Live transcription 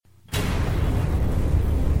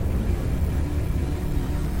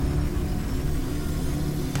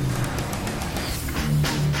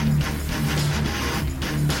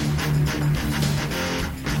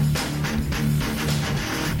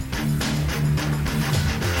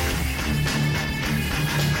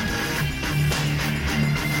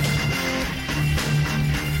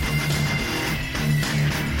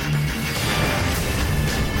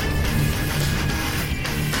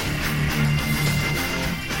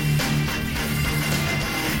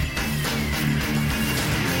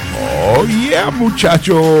Oh yeah,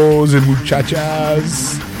 muchachos and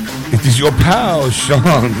muchachas. It is your pal,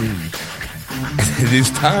 Sean. It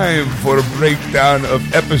is time for a breakdown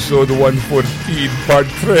of episode 114, part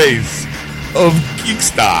 3 of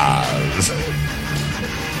Geekstars.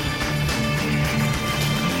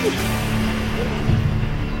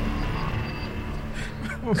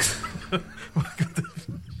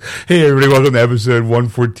 Hey everybody, welcome to episode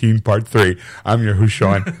 114, part 3. I'm your host,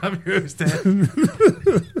 Sean. I'm your host, Dan.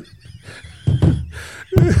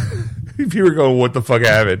 If you were going, what the fuck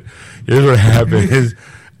happened? Here's what happened is,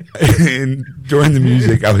 during the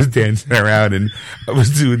music, I was dancing around and I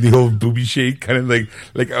was doing the old booby shake, kind of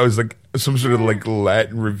like I was like some sort of like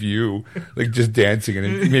Latin review, like just dancing, and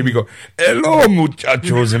it made me go, hello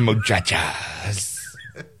muchachos and muchachas.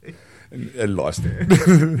 And I lost it.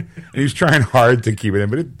 And he was trying hard to keep it in,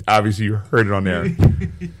 but obviously you heard it on there.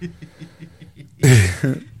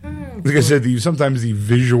 Like I said, sometimes the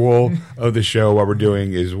visual of the show, what we're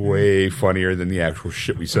doing, is way funnier than the actual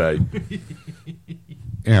shit we say.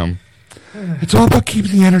 It's all about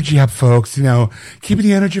keeping the energy up, folks. You know, keeping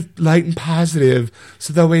the energy light and positive,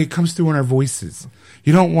 so that way it comes through in our voices.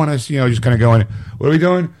 You don't want us, just kind of going, "What are we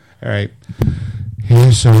doing?" All right. Hey,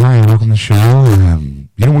 so hi, welcome to the show.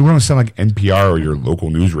 We want to sound like NPR or your local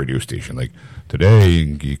news radio station. Like, today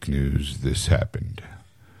in Geek News, this happened.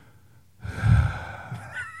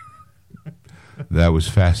 That was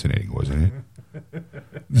fascinating, wasn't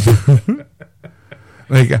it?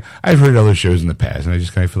 Like, I've heard other shows in the past, and I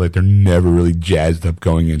just kind of feel like they're never really jazzed up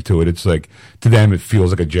going into it. It's like, to them, it feels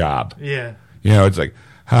like a job. Yeah. It's like,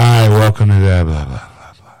 hi, welcome to that, blah, blah,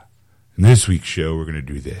 blah, blah. In this week's show, we're going to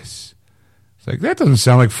do this. It's like, that doesn't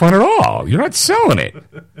sound like fun at all. You're not selling it.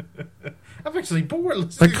 I'm actually bored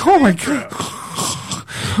listening. Like, oh my God.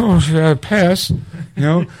 Oh, yeah, pass.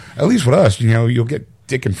 At least with us, you'll get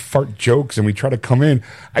dick and fart jokes, and we try to come in.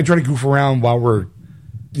 I try to goof around while we're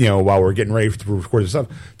getting ready to record this stuff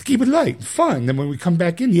to keep it light and fun. Then when we come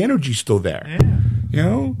back in, the energy's still there.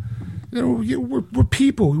 Yeah. We're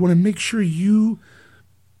people. We want to make sure you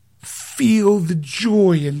feel the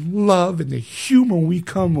joy and love and the humor when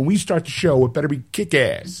we start the show. It better be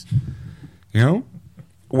kick-ass.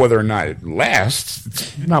 Whether or not it lasts,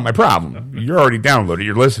 it's not my problem. You're already downloaded.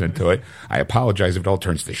 You're listening to it. I apologize if it all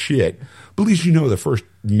turns to shit. But at least the first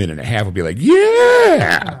minute and a half will be like,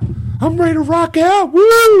 yeah, I'm ready to rock out.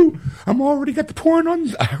 Woo! I already got the porn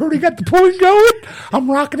going. I'm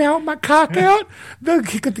rocking out my cock out. Then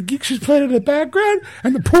got the Geeks just playing in the background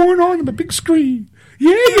and the porn on the big screen.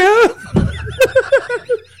 Yeah.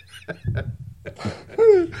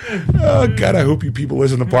 Oh, God, I hope you people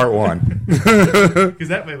listen to part 1. Because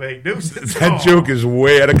that may make no sense. That joke is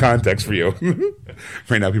way out of context for you.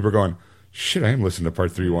 Right now, people are going, shit, I am listening to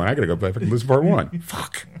part 3-1. I got to go back and listen to part 1.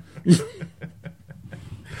 Fuck.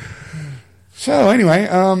 So, anyway,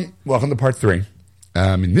 welcome to part 3.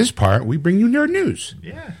 In this part, we bring you nerd news.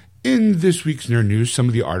 Yeah. In this week's nerd news, some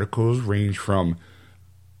of the articles range from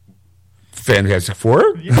Fantastic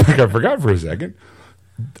Four. Yeah. I forgot for a second.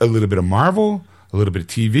 A little bit of Marvel, a little bit of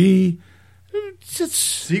TV. It's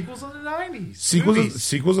sequels of the 90s.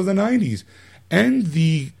 Sequels of the 90s. And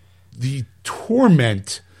the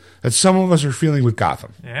torment that some of us are feeling with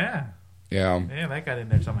Gotham. Yeah. Yeah, that got in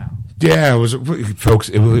there somehow. Yeah, folks,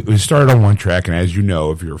 it started on one track, and as you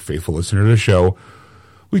know, if you're a faithful listener to the show,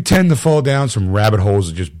 we tend to fall down some rabbit holes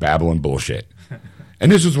of just babbling bullshit.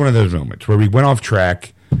 And this was one of those moments where we went off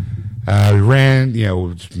track. We ran,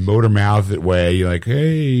 motor mouth it way. You're like,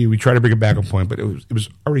 hey, we try to bring it back on point, but it was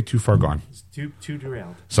already too far gone. It's too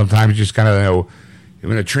derailed. Sometimes you just kind of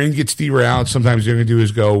when a train gets derailed, sometimes you're going to do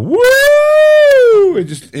is go, woo!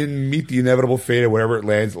 And meet the inevitable fate of wherever it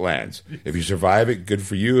lands, it lands. If you survive it, good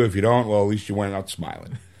for you. If you don't, well, at least you went out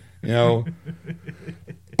smiling.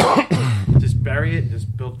 Just bury it and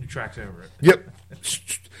just build new tracks over it. Yep.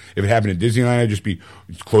 If it happened at Disneyland, I'd just be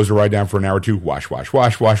close the ride down for an hour or two, wash,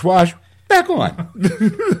 back on.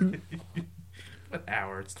 What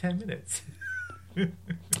hour? It's 10 minutes.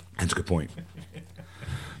 That's a good point.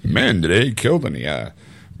 Man today killed a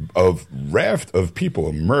raft of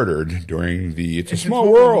people murdered during the It's a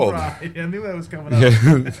Small World. Ride. I knew that was coming up.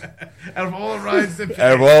 Out of all the rides,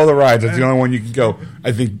 that's the only one you can go.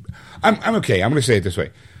 I think I'm okay. I'm going to say it this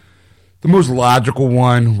way. The most logical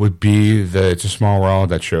one would be the It's a Small World.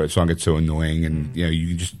 That song gets so annoying, and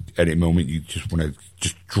you just at a moment you just want to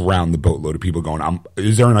just drown the boatload of people going,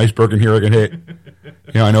 is there an iceberg in here I can hit?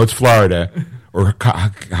 I know it's Florida or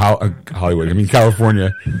Hollywood. I mean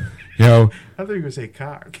California. I thought you were going to say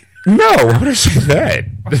cock. No, why would I say that?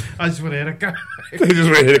 I just want to hit a cock. I just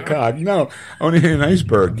want to hit a cock. No, I want to hit an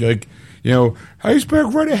iceberg. Like,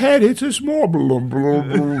 iceberg right ahead. It's a small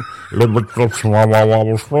balloon.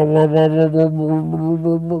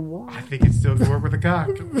 I think it's still going to work with a cock.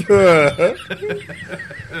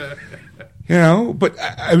 But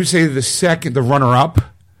I would say the runner-up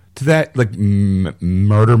to that, like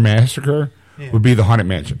Murder Massacre, would be the Haunted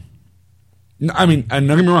Mansion. I mean, don't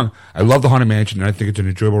get me wrong. I love the Haunted Mansion, and I think it's an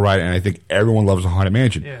enjoyable ride, and I think everyone loves the Haunted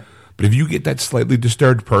Mansion. Yeah. But if you get that slightly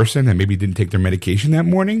disturbed person that maybe didn't take their medication that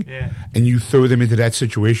morning, and you throw them into that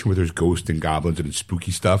situation where there's ghosts and goblins and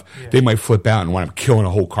spooky stuff, they might flip out and wind up killing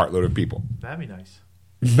a whole cartload of people. That'd be nice.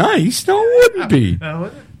 Nice? No, it wouldn't be. No,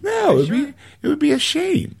 would it? No, it would be a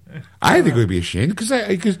shame. I think it would be a shame because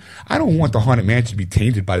I don't want the Haunted Mansion to be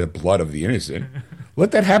tainted by the blood of the innocent.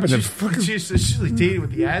 Let that happen. She's usually tainted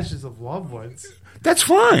with the ashes of loved ones. That's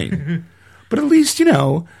fine. But at least, if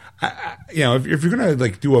you're gonna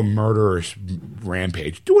like do a murderous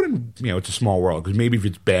rampage, do it in it's a small world, because maybe if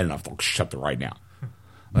it's bad enough, they'll shut the ride down.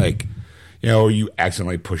 Like, you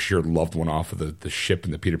accidentally push your loved one off of the ship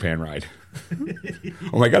in the Peter Pan ride.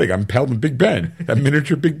 Oh my God, I got impaled in Big Ben. That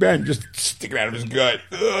miniature Big Ben just sticking out of his gut.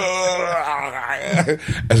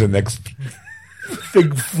 As the next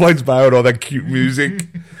thing flies by with all that cute music.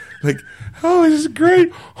 Like, oh, this is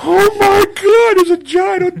great. Oh my God, there's a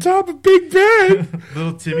giant on top of Big Ben.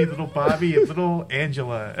 Little Timmy, little Bobby, and little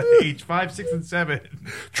Angela, age 5, 6, and 7.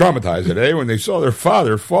 Traumatized today when they saw their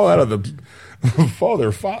father fall out of the fall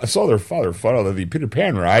out of the Peter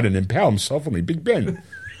Pan ride and impale himself on the Big Ben.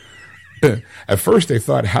 At first, they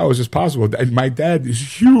thought, how is this possible? And my dad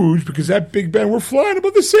is huge because that Big Ben, we're flying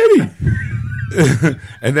above the city.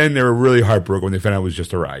 And then they were really heartbroken when they found out it was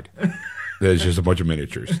just a ride. There's just a bunch of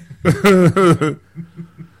miniatures. So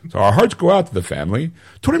our hearts go out to the family.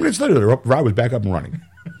 20 minutes later, the ride was back up and running.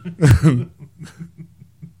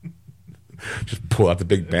 Just pull out the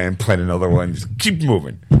Big Ben, plant another one, just keep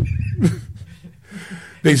moving.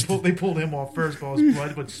 They pulled him off first, but his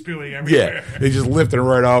blood was spewing everywhere. Yeah, they just lifted him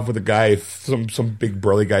right off with a guy. Some big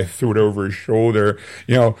burly guy threw it over his shoulder.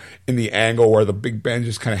 In the angle where the Big Ben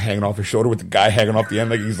just kind of hanging off his shoulder with the guy hanging off the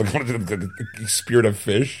end, like he's like he speared a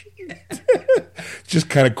fish. Just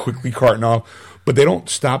kind of quickly carting off. But they don't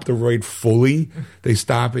stop the ride fully. They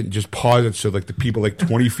stop it and just pause it so like the people like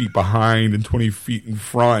 20 feet behind and 20 feet in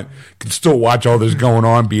front can still watch all this going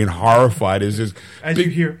on, being horrified as this you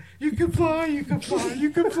hear, you can fly, you can fly, you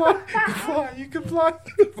can fly, you can fly, you can fly.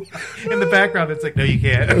 In the background, it's like, no, you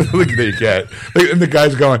can't. Look, no, you can't. And the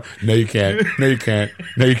guy's going, no, you can't. No, you can't.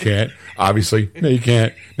 No, you can't. Obviously, no, you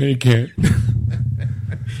can't. No, you can't.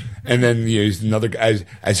 And then there's another guy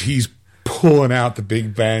as he's pulling out the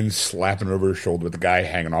Big Ben, slapping it over his shoulder with the guy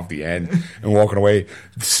hanging off the end and walking away.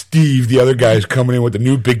 Steve, the other guy, is coming in with the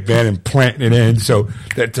new Big Ben and planting it in. So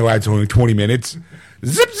that's only 20 minutes.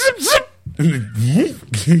 Zip, zip, zip.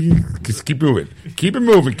 Just keep moving. Keep it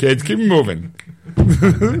moving, kids. Keep it moving.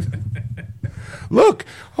 Look.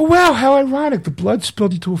 Oh, wow. How ironic. The blood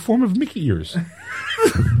spilled into a form of Mickey ears.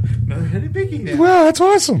 Another head of Mickey now. Wow, that's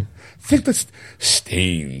awesome. Think that's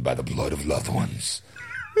stained by the blood of loved ones.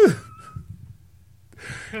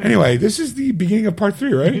 Anyway, this is the beginning of part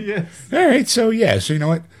 3, right? Yes. All right, so you know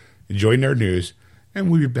what? Enjoy Nerd News, and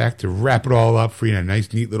we'll be back to wrap it all up for you in a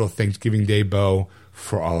nice, neat little Thanksgiving Day bow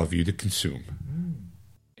for all of you to consume.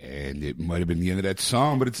 And it might have been the end of that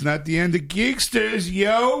song, but it's not the end of Geeksters,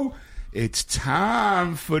 yo! It's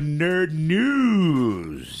time for Nerd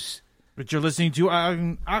News. But you're listening to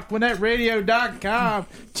AquanetRadio.com.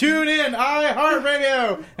 Tune in,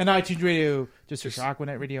 iHeartRadio, and iTunes Radio. Just search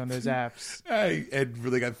Aquanet Radio on those apps. Ed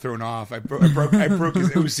really got thrown off. I broke his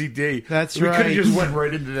OCD. That's right. We could right. have just went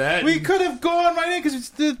right into that. We could have gone right in because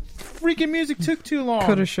the freaking music took too long.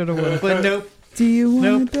 Coulda, shoulda, woulda. But nope. Do you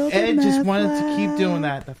want to build Ed a just math wanted lab? to keep doing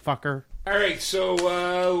that, the fucker. All right, so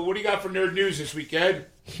what do you got for Nerd News this week, Ed?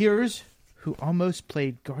 Here's who almost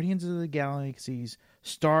played Guardians of the Galaxy's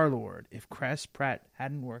Star-Lord if Chris Pratt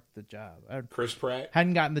hadn't worked the job. Chris Pratt?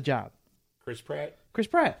 Hadn't gotten the job. Chris Pratt? Chris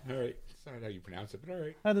Pratt. All right. That's not how you pronounce it, but all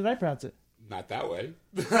right. How did I pronounce it? Not that way.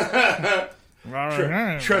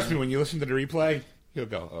 Trust me, when you listen to the replay, you'll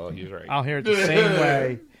go, oh, he's right. I'll hear it the same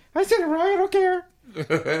way. I said it right, I don't care.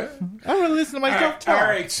 I'm going to listen to myself talk. All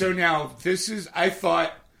right, so now this is, I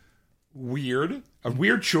thought, weird. A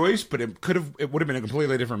weird choice, but it would have been a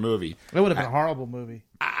completely different movie. It would have been a horrible movie.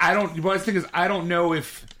 Well, the thing is, I don't know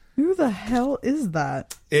if... Who the hell is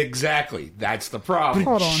that? Exactly. That's the problem.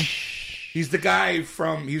 Hold on. He's the guy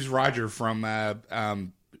he's Roger from...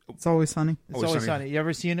 It's Always Sunny. It's Always Sunny. You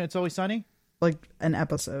ever seen It's Always Sunny? Like an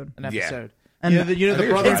episode. An episode. And You know the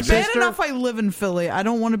think brother it's and it's bad sister. enough I live in Philly. I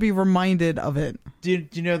don't want to be reminded of it. Do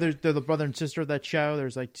you know they're the brother and sister of that show?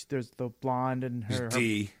 There's the blonde and her.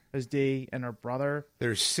 D. There's D and her brother.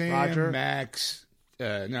 There's Sam, Roger. Max.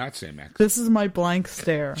 No, not Sam Max. This is my blank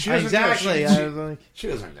stare. She doesn't Exactly. know. I was like, She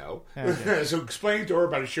doesn't know. Okay. So explain to her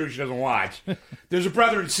about a show she doesn't watch. There's a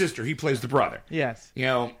brother and sister. He plays the brother. yes, You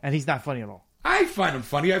know, and he's not funny at all. I find him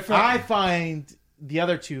funny. I I find find the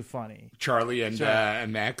other two funny. Charlie and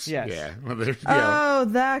Max. Yes. Yeah. Well, they're- you know, Oh,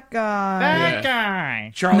 that guy. That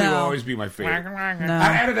guy. Charlie No. will always be my favorite. No.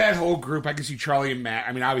 Out of that whole group, I can see Charlie and Matt.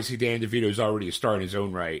 I mean, obviously Dan DeVito is already a star in his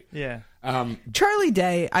own right. Yeah. Charlie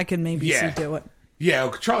Day, I can maybe Yeah. see do it.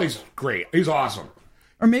 Yeah, Charlie's great. He's awesome.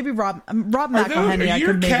 Or maybe Rob McElhenney, I Your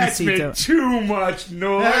could maybe cat's see do made it. too much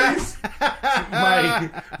noise.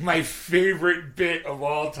 my favorite bit of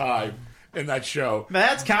all time in that show.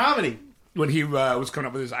 That's comedy. When he was coming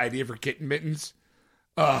up with his idea for kitten mittens.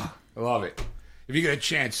 Oh, I love it. If you get a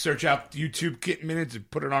chance, search out YouTube kitten mittens and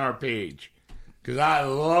put it on our page. Because I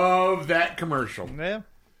love that commercial. Yeah.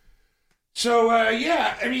 So,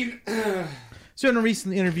 yeah, I mean, So in a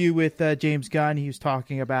recent interview with James Gunn, he was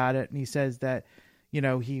talking about it, and he says that,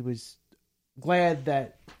 he was glad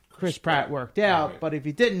that Chris Pratt worked out, Right. but if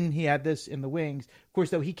he didn't, he had this in the wings. Of course,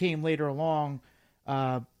 though, he came later along,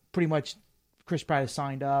 pretty much Chris Pratt is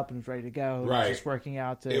signed up and was ready to go. Right. It was just working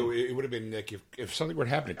out to it would have been like if something were to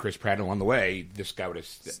happen to Chris Pratt along the way, this guy would have.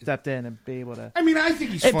 step in and be able to... I mean, I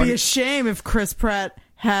think he's It'd funny. be a shame if Chris Pratt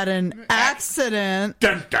had an accident.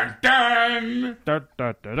 Dun dun dun. Da,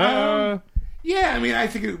 da, da, da. Yeah, I mean, I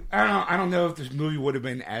think I don't know if this movie would have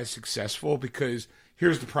been as successful because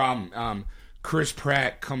here's the problem: Chris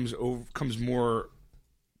Pratt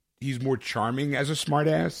he's more charming as a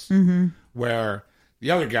smartass, where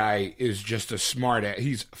the other guy is just a smartass.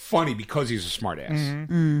 He's funny because he's a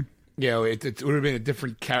smartass. It would have been a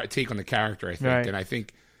different take on the character, I think, Right. and I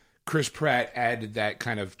think Chris Pratt added that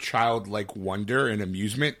kind of childlike wonder and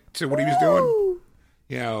amusement to what he was doing.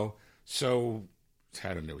 So.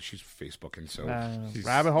 I don't know. She's Facebooking, so she's,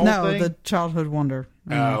 Rabbit hole No, thing? the childhood wonder.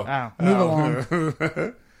 Oh. Move along.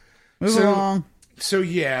 Move So- along. So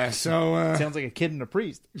yeah, Sounds like a kid and a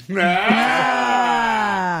priest.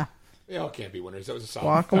 Ah, they all can't be winners. That was a solid.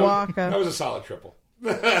 Waka that was- waka. That was a solid triple.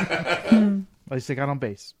 At least they got on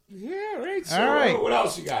base. Yeah, right. So, All right. what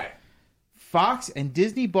else you got? Fox and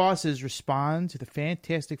Disney bosses respond to the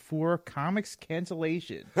Fantastic Four comics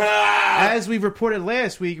cancellation. Ah! As we reported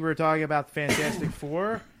last week, we were talking about the Fantastic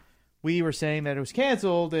Four. We were saying that it was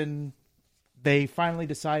canceled, and they finally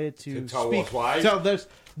decided to tell speak. us why? So there's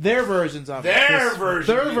their versions of Their it.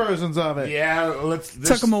 version. Their versions of it. Yeah, let's.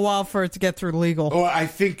 took him a while for it to get through legal. Oh, I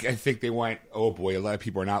think they went. Oh boy, a lot of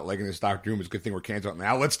people are not liking this Doctor Doom. It's a good thing we're canceling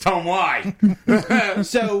now. Let's tell them why.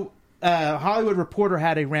 So, Hollywood Reporter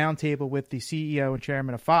had a roundtable with the CEO and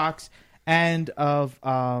chairman of Fox and of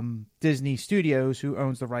Disney Studios, who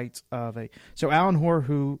owns the rights of a. So Alan Hoare,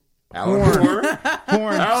 who Alan Moore. Horn.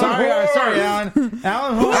 Alan Hoare. Sorry, Alan.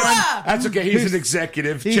 Alan Horn. That's okay. He's an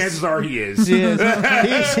executive. Chances are he is. He is.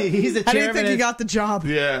 He's the How do you chairman. think he at- got the job?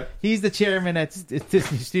 Yeah. He's the chairman at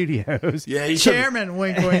Disney Studios. Yeah. He Chairman,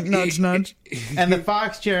 wink, wink, nudge, nudge. And the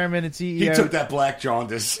Fox chairman and CEO. He took that black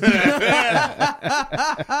jaundice. Be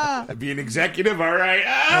an executive, all right.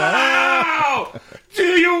 Oh! Do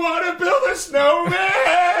you want to build a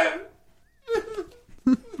snowman?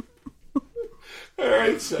 All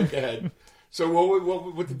right, so go ahead. So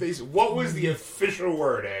what did they say? What was the official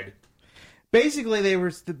word, Ed? Basically, they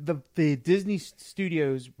were the Disney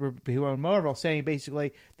Studios who own Marvel saying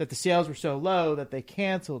basically that the sales were so low that they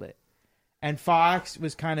canceled it, and Fox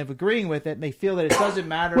was kind of agreeing with it, and they feel that it doesn't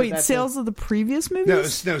matter. Wait, that sales of the previous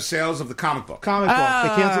movies? No, sales of the comic book. the comic book.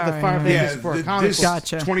 They canceled the Fire Fantastic Four comic this book.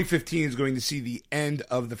 Gotcha. 2015 is going to see the end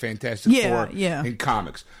of the Fantastic Yeah, Four yeah. in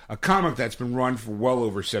comics. A comic that's been run for well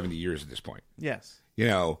over 70 years at this point. Yes.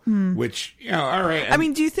 Which, all right. I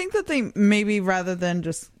mean, do you think that they maybe rather than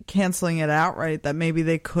just canceling it outright, that maybe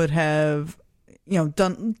they could have,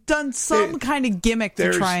 done some kind of gimmick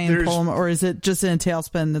to try and pull them, or is it just in a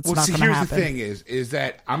tailspin that's not going to here's happen? the thing is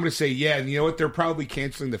that I'm going to say, yeah, and you know what? They're probably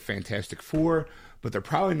canceling the Fantastic Four, but they're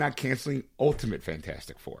probably not canceling Ultimate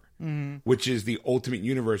Fantastic Four, which is the Ultimate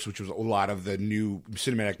Universe, which was a lot of the new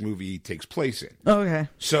cinematic movie takes place in. Okay.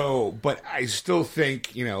 So, but I still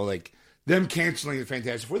think, them canceling the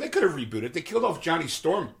Fantastic Four, they could have rebooted. They killed off Johnny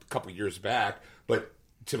Storm a couple years back, but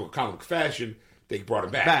typical comic fashion, they brought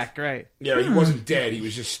him back. Right. Yeah, he wasn't dead. He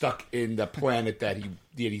was just stuck in the planet that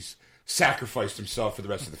he sacrificed himself for the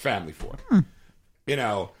rest of the family for. Did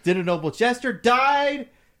a noble jester died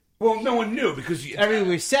Well, no one knew because everything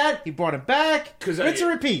was set. He brought him back. Rinse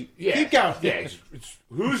and repeat. Yeah, keep going. Yeah,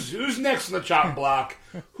 who's next on the chopping block?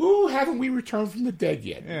 Who haven't we returned from the dead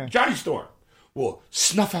yet? Yeah. Johnny Storm. Well,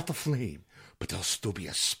 snuff out the flame, but there'll still be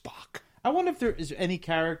a Spock. I wonder if there is any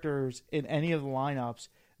characters in any of the lineups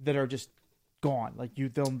that are just gone.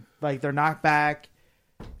 They're knocked back.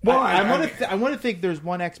 Well, I want to think there's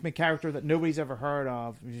one X-Men character that nobody's ever heard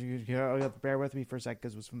of. You have to bear with me for a second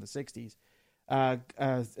because it was from the 60s.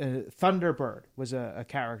 Thunderbird was a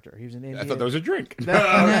character. He was an Indian. I thought that was a drink.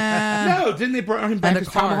 No, didn't they bring him back as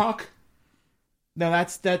Tomahawk? No,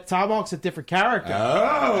 that Tomahawk's a different character.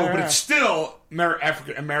 Oh, but it's still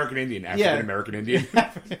American Indian. African-American Indian.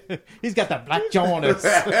 He's got that black jaundice.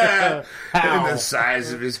 And the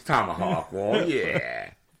size of his tomahawk. Well,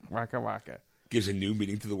 yeah. Waka waka. Gives a new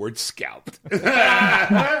meaning to the word scalped.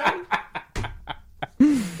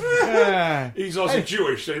 He's also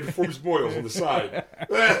Jewish, so he performs boils on the side.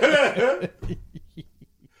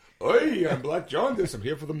 Hey, I'm Black Jaundice. I'm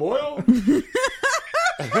here for the moil.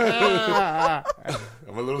 I'm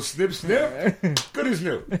a little snip. Good as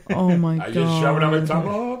new. Oh my god! I just shove it on my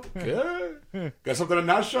tomahawk. Yeah. Got something to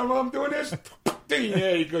not shove while I'm doing this?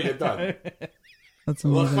 There you go. You're done. That's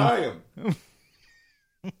amazing. L'chaim.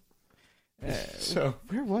 So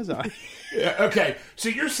where was I? Yeah, okay, so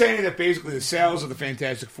you're saying that basically the sales of the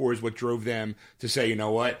Fantastic Four is what drove them to say, you know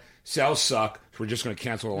what, sales suck, so we're just going to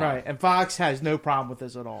cancel a line. Right, and Fox has no problem with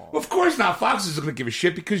this at all. Well, of course not. Fox isn't going to give a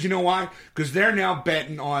shit because you know why? Because they're now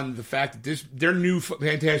betting on the fact that their new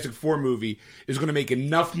Fantastic Four movie is going to make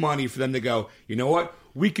enough money for them to go, you know what,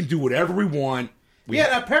 we can do whatever we want.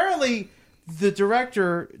 And apparently the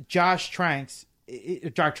director, Josh Trank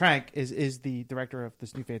is the director of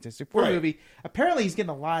this new Fantastic Four movie. Apparently, he's getting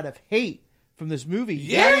a lot of hate from this movie.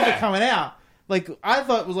 Yeah, not even coming out. Like I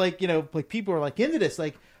thought it was like people are like into this.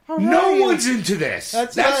 Like no one's into this.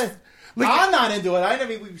 That's I'm not into it. I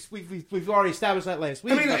mean, we've already established that last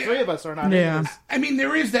week. I mean, the three of us are not into this. I mean,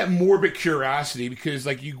 there is that morbid curiosity because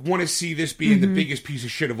like you want to see this being the biggest piece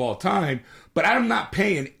of shit of all time, but I'm not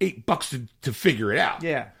paying $8 to figure it out.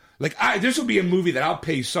 Yeah. Like, this will be a movie that I'll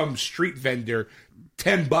pay some street vendor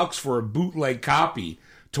 $10 for a bootleg copy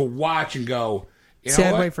to watch and go, you know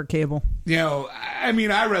Sad what? way for cable. You know, I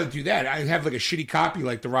mean, I'd rather do that. I'd have like a shitty copy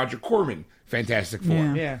like the Roger Corman Fantastic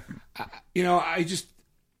Four. Yeah. You know, I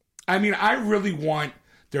really want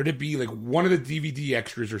there to be like one of the DVD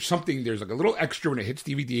extras or something. There's like a little extra when it hits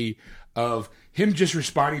DVD of him just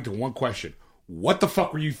responding to one question. What the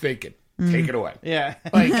fuck were you thinking? Take it away. Yeah.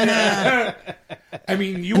 Like, I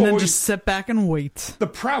mean, and then just sit back and wait. The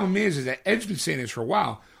problem is that Ed's been saying this for a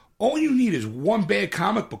while. All you need is one bad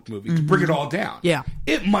comic book movie to bring it all down. Yeah.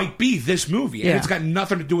 It might be this movie, and it's got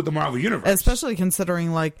nothing to do with the Marvel Universe. Especially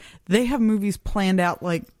considering, like, they have movies planned out,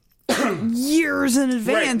 like, years in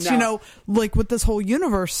advance, right, now, you know, like with this whole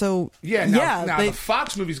universe. So, now the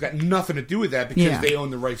Fox movie's got nothing to do with that because they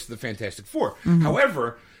own the rights to the Fantastic Four.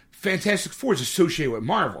 However, Fantastic Four is associated with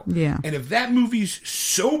Marvel. Yeah. And if that movie's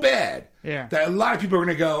so bad that a lot of people are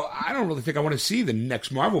going to go, I don't really think I want to see the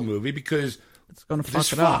next Marvel movie because it's going to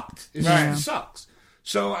fuck it up. It sucks.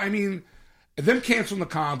 So, I mean, them canceling the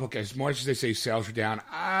comic book, as much as they say sales are down,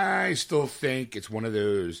 I still think it's one of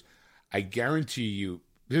those, I guarantee you,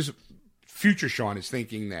 this future Sean is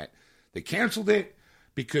thinking that they canceled it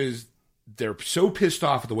because they're so pissed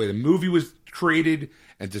off at the way the movie was created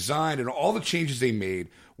and designed and all the changes they made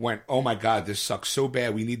went, oh my God, this sucks so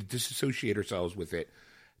bad. We need to disassociate ourselves with it.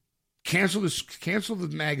 Cancel the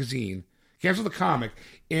magazine, cancel the comic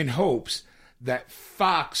in hopes that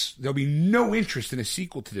Fox, there'll be no interest in a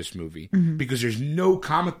sequel to this movie because there's no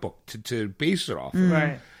comic book to base it off of.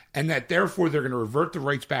 Right. And that therefore they're going to revert the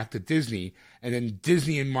rights back to Disney, and then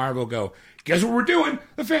Disney and Marvel go, guess what we're doing?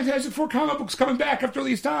 The Fantastic Four comic book's coming back after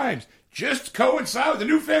these times. Just coincide with the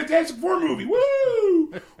new Fantastic Four movie.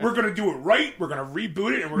 Woo! We're going to do it right. We're going to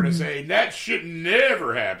reboot it, and we're going to say that shit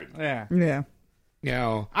never happened. Yeah. You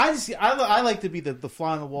know, I like to be the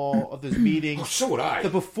fly on the wall of this meeting. Oh, so would I.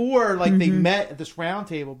 Before they met at this round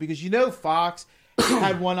table because Fox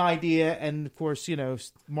had one idea and of course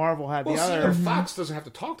Marvel had the other. Fox doesn't have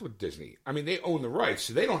to talk with Disney. I mean, they own the rights,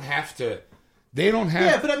 so they don't have to.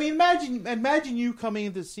 Yeah, but I mean, imagine you coming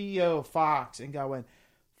into the CEO of Fox and going,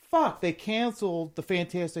 "Fuck, they canceled the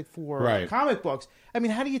Fantastic Four comic books." I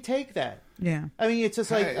mean, how do you take that? Yeah, I mean, it's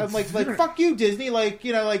just like I'm like fuck you, Disney.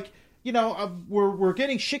 We're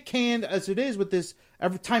getting shit canned as it is with this.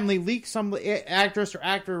 Every time they leak some actress or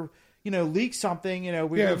actor, leaks something,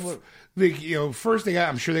 first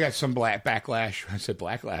I'm sure they got some backlash. I said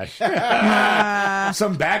backlash.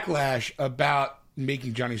 Some backlash about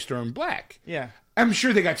making Johnny Storm black. Yeah. I'm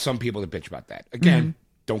sure they got some people to bitch about that. Again,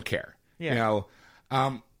 don't care. Yeah. You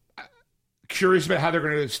know, curious about how they're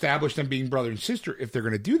going to establish them being brother and sister if they're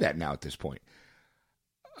going to do that now at this point.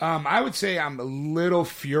 I would say I'm a little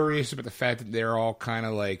furious about the fact that they're all kind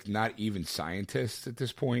of like not even scientists at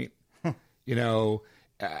this point. You know,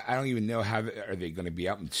 I don't even know how are they going to be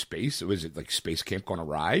out in space? Was it like space camp gone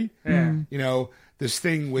awry? Yeah. You know, this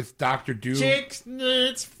thing with Dr. Doom. Chicks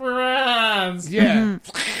needs friends. Yeah.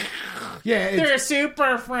 Yeah. They're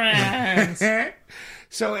super friends.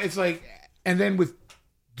 So it's like, and then with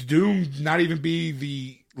Doom not even be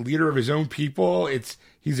the leader of his own people,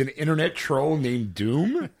 he's an internet troll named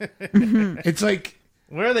Doom. It's like,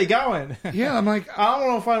 where are they going? Yeah, I'm like, I don't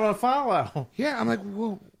know if I want to follow. Yeah, I'm like,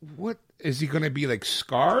 well, what is he going to be like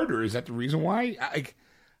scarred, or is that the reason why?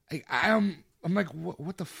 I'm like,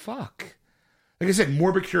 what the fuck? Like I said,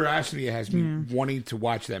 morbid curiosity has me wanting to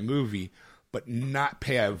watch that movie, but not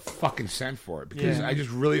pay a fucking cent for it because I just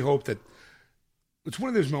really hope that it's one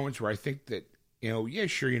of those moments where I think that, you know, yeah,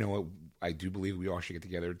 sure, you know what, I do believe we all should get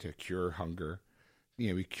together to cure hunger. You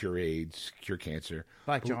know, we cure AIDS, cure cancer.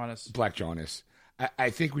 Black Jaundice.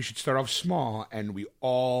 I think we should start off small and we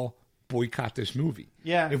all boycott this movie.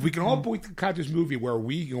 Yeah. If we can all boycott this movie where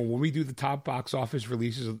we, you know, when we do the top box office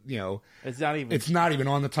releases, you know, it's not even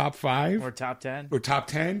on the top 5 or top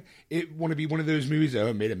 10 It want to be one of those movies. Oh,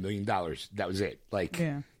 it made $1 million. That was it. Like,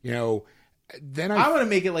 you know, then I want to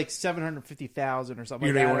make it like 750,000 or something.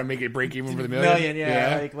 You like that. want to make it break even for the million?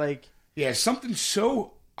 Yeah. Something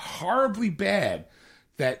so horribly bad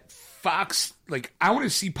that Fox, like, I want to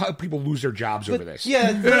see people lose their jobs over this. Yeah,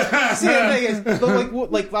 see, the thing is,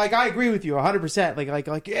 but like, I agree with you 100%.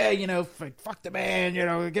 Like, yeah, you know, fuck the man, you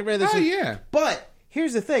know, get rid of this. Oh, yeah. But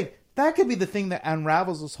here's the thing: that could be the thing that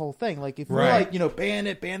unravels this whole thing. Like, if we're like, you know, ban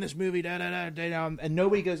this movie, and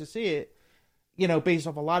nobody goes to see it, you know, based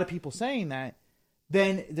off a lot of people saying that,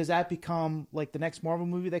 then does that become like the next Marvel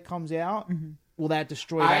movie that comes out? Mm-hmm. Will that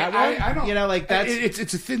destroy that one? I don't. You know, like that's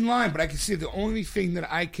it's a thin line, but I can see the only thing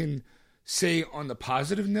that I can say on the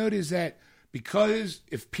positive note is that because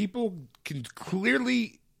if people can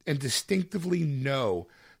clearly and distinctively know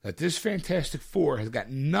that this Fantastic Four has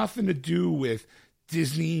got nothing to do with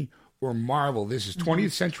Disney or Marvel, this is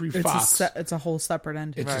 20th Century Fox. It's a whole separate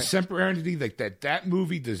entity. It's a separate entity. Like that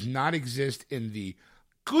movie does not exist in the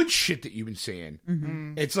good shit that you've been seeing.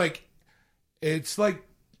 Mm-hmm. It's like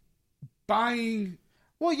buying.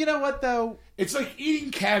 Well, you know what though? It's like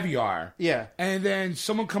eating caviar. Yeah. And then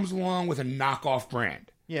someone comes along with a knockoff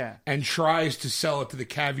brand. Yeah. And tries to sell it to the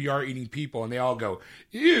caviar eating people, and they all go,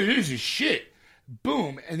 ew, this is shit.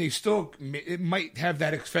 Boom. And they still, it might have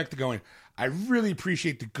that effect of going, I really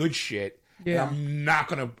appreciate the good shit. Yeah. I'm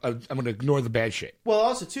going to ignore the bad shit. Well,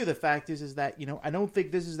 also, too, the fact is that, you know, I don't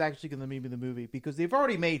think this is actually going to be the movie because they've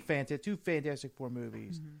already made two Fantastic Four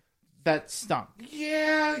movies. Mm-hmm. That stunk.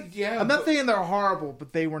 Yeah. I'm not saying they're horrible,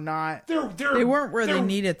 but they were not. They weren't where they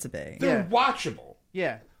needed to be. They're watchable.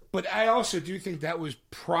 Yeah. But I also do think that was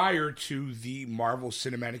prior to the Marvel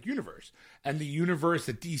Cinematic Universe and the universe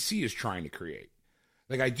that DC is trying to create.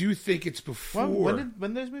 Like, I do think it's before.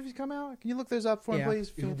 When those movies come out? Can you look those up for me,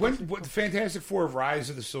 please? What the Fantastic Four, Rise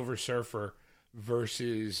of the Silver Surfer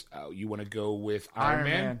versus you want to go with Iron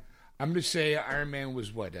Man? I'm going to say Iron Man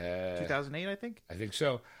was what? 2008, I think? I think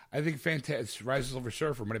so. I think Rise of the Silver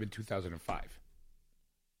Surfer might have been 2005.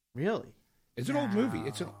 Really? It's an old movie.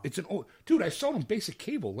 It's an old dude. I saw it on basic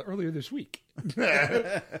cable earlier this week.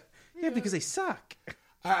 Yeah, because they suck.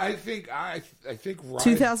 I think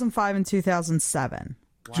 2005 and 2007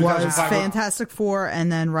 was Fantastic Four,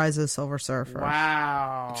 and then Rise of the Silver Surfer.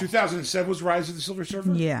 Wow. 2007 was Rise of the Silver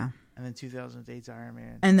Surfer. Yeah. And then 2008's Iron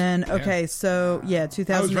Man. And then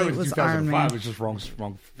 2008 was Iron Man. It was just wrong.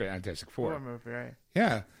 Fantastic Four. Movie, right?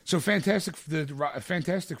 Yeah. So the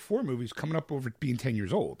Fantastic Four movie's coming up over being 10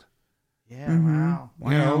 years old. Yeah. Mm-hmm. Wow.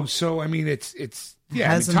 You know, so I mean, it's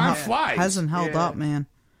time flies. Hasn't held up, man.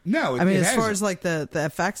 No, I mean, as far as like the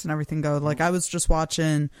effects and everything go, like I was just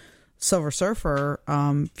watching Silver Surfer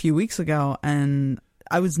a few weeks ago, and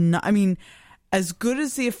I was not. I mean, as good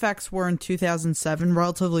as the effects were in 2007,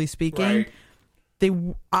 relatively speaking,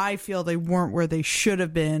 I feel they weren't where they should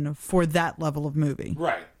have been for that level of movie.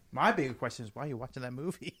 Right. My bigger question is, why are you watching that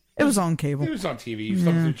movie? It was on cable. It was on TV. You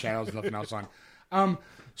flipped through channels, nothing else on.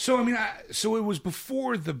 So I mean, so it was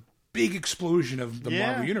before the big explosion of the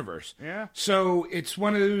Marvel Universe. Yeah. So it's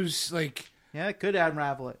one of those like. Yeah, it could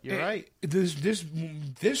unravel it. You're right.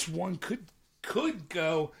 This one could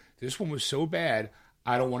go. This one was so bad,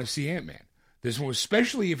 I don't want to see Ant-Man. This one,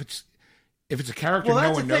 especially if it's a character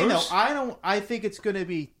no one knows. Though. I think it's going to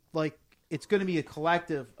be like it's going to be a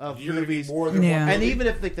collective of movies more than one. And even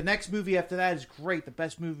if like the next movie after that is great, the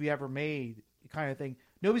best movie ever made, kind of thing.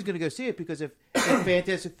 nobody's going to go see it because if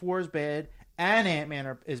Fantastic Four is bad and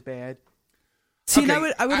Ant-Man is bad. See, and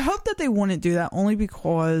I would hope that they wouldn't do that only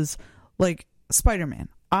because, like, Spider-Man.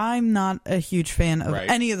 I'm not a huge fan of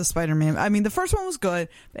any of the Spider-Man. I mean, the first one was good.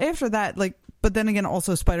 After that, like, but then again,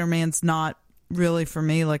 also Spider-Man's not really for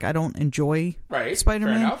me. Like, I don't enjoy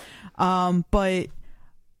Spider-Man. But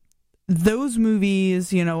those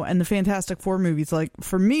movies, you know, and the Fantastic Four movies, like,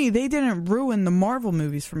 for me, they didn't ruin the Marvel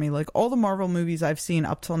movies for me. Like, all the Marvel movies I've seen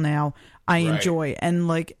up till now, I enjoy. And,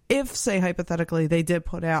 like, if, say, hypothetically, they did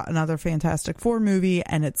put out another Fantastic Four movie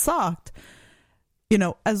and it sucked, you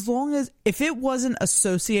know, as long as, if it wasn't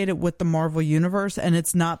associated with the Marvel universe and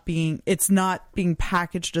it's not being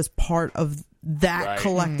packaged as part of that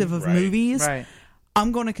collective of movies,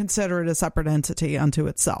 I'm going to consider it a separate entity unto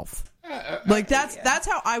itself. Like that's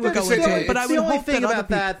how I would go into it. But I would the only hope thing that about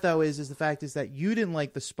that though is the fact is that you didn't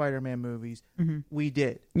like the Spider-Man movies. We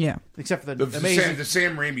did, except for the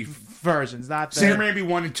Sam Raimi versions, not the Sam Raimi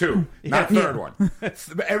 1 and 2, not the third one.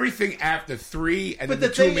 Everything after 3 and then the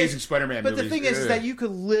 2 Amazing Spider-Man movies. But the thing is that you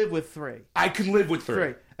could live with 3. I can live with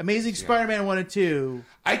 3. Amazing Spider-Man 1 and 2.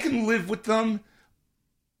 I can live with them.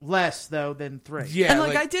 Less though than 3. Yeah, and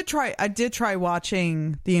like I did try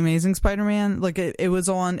watching The Amazing Spider-Man. Like it was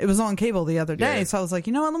on cable the other day, so I was like,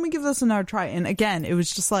 you know what, let me give this another try. And again, it was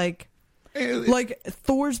just like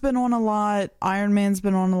Thor's been on a lot, Iron Man's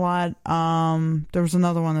been on a lot. There was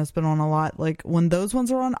another one that's been on a lot. Like when those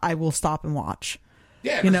ones are on, I will stop and watch.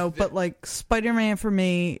 Yeah, you know. But like Spider-Man for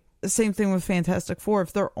me, same thing with Fantastic Four.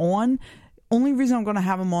 If they're on, only reason I'm going to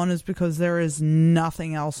have them on is because there is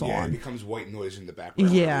nothing else on. Yeah, it becomes white noise in the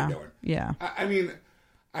background. Yeah. I mean,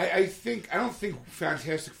 I don't think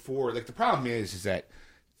Fantastic Four. Like the problem is that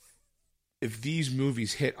if these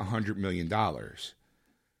movies hit $100 million,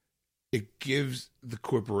 it gives the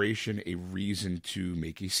corporation a reason to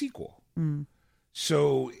make a sequel.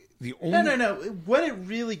 So the only no. What it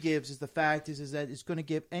really gives is the fact is that it's going to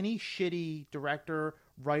give any shitty director,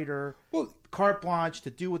 writer, carte blanche to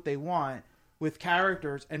do what they want with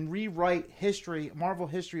characters and rewrite history, Marvel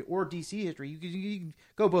history or DC history. You can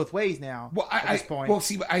go both ways now. Well, at this point. Well,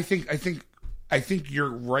 see, I think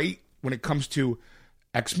you're right when it comes to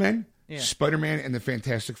X-Men, Spider-Man, and the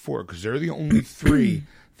Fantastic Four, because they're the only 3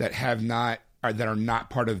 that are not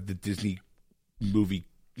part of the Disney movie,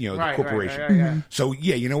 you know, the corporation. So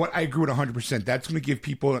yeah, you know what? I agree with 100%. That's going to give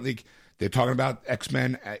people, like, they're talking about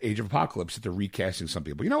X-Men, Age of Apocalypse, that they're recasting some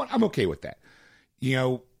people. You know what? I'm okay with that. You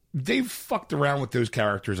know, they've fucked around with those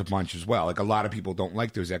characters a bunch as well. Like, a lot of people don't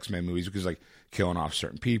like those X-Men movies because, like, killing off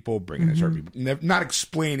certain people, bringing in certain people, not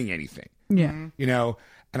explaining anything. Yeah. You know,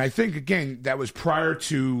 and I think, again, that was prior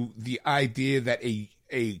to the idea that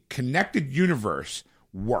a connected universe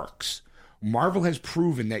works. Marvel has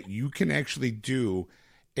proven that you can actually do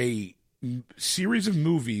a series of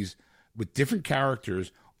movies with different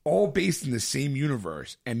characters all based in the same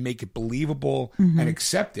universe and make it believable and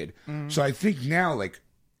accepted. So I think now, like,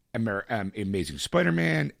 Amazing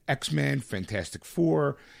Spider-Man, X-Men, Fantastic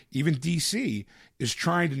Four, even DC is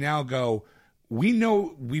trying to now go, we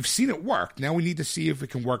know we've seen it work. Now we need to see if it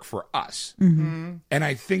can work for us. And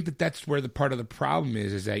I think that that's where the part of the problem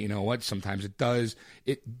is that, you know what, sometimes it does.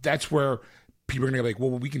 That's where people are going to be like,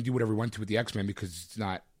 well, we can do whatever we want to with the X-Men because it's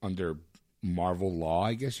not under Marvel law,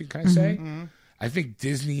 I guess you can kind of say. I think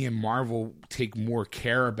Disney and Marvel take more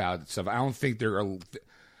care about stuff. I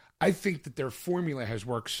think that their formula has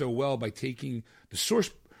worked so well by taking the source,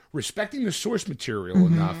 respecting the source material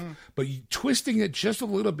enough, but twisting it just a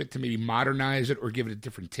little bit to maybe modernize it or give it a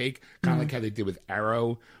different take, kind of like how they did with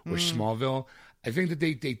Arrow or Smallville. I think that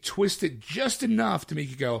they twist it just enough to make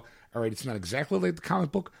you go, all right, it's not exactly like the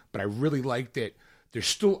comic book, but I really liked it. They're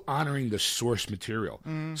still honoring the source material.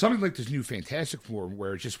 Something like this new Fantastic Four,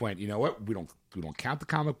 where it just went, you know what, we don't count the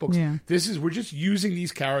comic books. We're just using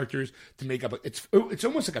these characters to make up. It's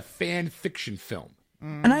almost like a fan fiction film.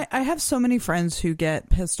 And I have so many friends who get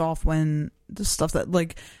pissed off when the stuff that,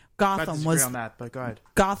 like, Gotham was on that, but go ahead.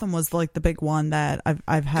 Gotham was like the big one that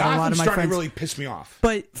I've had a lot of my friends starting to really piss me off.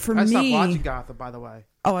 But for I me, stopped watching Gotham, by the way.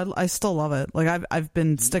 Oh, I still love it. Like I've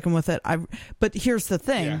been sticking with it. But here's the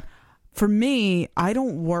thing. Yeah. For me, I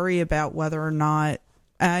don't worry about whether or not,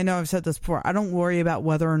 and I know I've said this before, I don't worry about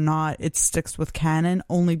whether or not it sticks with canon,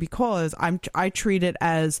 only because I treat it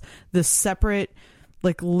as the separate,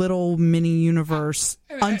 like, little mini universe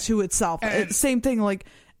unto itself. Same thing, like,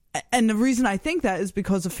 and the reason I think that is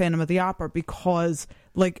because of Phantom of the Opera, because,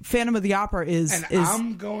 like, Phantom of the Opera is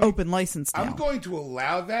open license now. I'm going to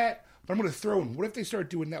allow that, but I'm going to throw in, what if they start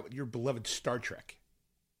doing that with your beloved Star Trek?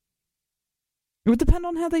 It would depend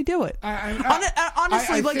on how they do it.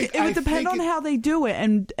 Honestly, it would depend on how they do it,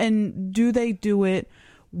 and do they do it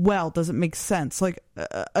well? Does it make sense? Like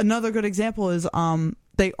another good example is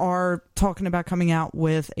they are talking about coming out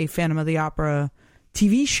with a Phantom of the Opera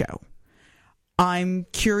TV show. I'm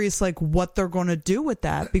curious, like, what they're going to do with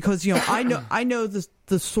that, because I know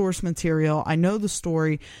the source material, I know the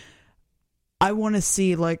story. I want to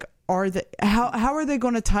see, like, how are they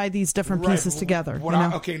going to tie these different pieces together?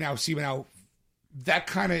 Now that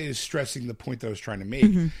kind of is stressing the point that I was trying to make.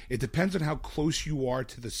 Mm-hmm. It depends on how close you are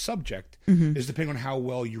to the subject. Mm-hmm. Is depending on how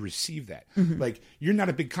well you receive that. Mm-hmm. Like, you're not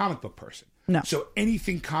a big comic book person. No. So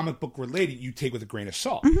anything comic book related, you take with a grain of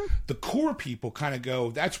salt. Mm-hmm. The core people kind of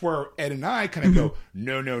go, that's where Ed and I kind of go,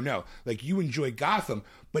 no. Like, you enjoy Gotham,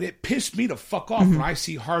 but it pissed me to fuck off when I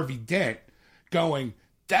see Harvey Dent going,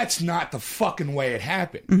 that's not the fucking way it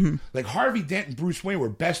happened. Mm-hmm. Like, Harvey Dent and Bruce Wayne were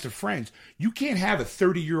best of friends. You can't have a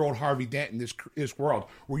 30-year-old Harvey Dent in this world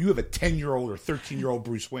where you have a 10-year-old or 13-year-old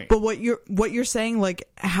Bruce Wayne. But what you're saying, like,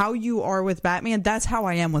 how you are with Batman, that's how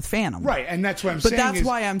I am with Phantom. Right, and that's what I'm saying. But that's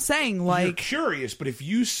why I'm saying, like, you're curious. But if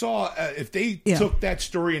you saw, if they took that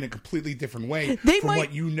story in a completely different way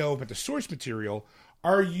what you know about the source material,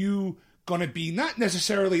 are you going to be not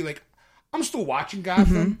necessarily like, I'm still watching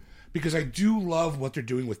Gotham. Because I do love what they're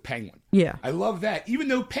doing with Penguin. Yeah. I love that. Even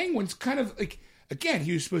though Penguin's kind of like, again,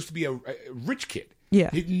 he was supposed to be a rich kid. Yeah.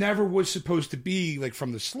 He never was supposed to be like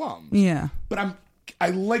from the slums. Yeah. But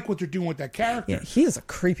I like what they're doing with that character. Yeah, he is a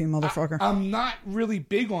creepy motherfucker. I'm not really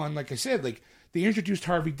big on, like I said, like, they introduced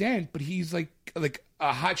Harvey Dent, but he's like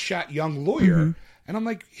a hotshot young lawyer. Mm-hmm. And I'm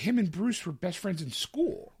like, him and Bruce were best friends in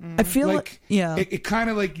school. I feel like it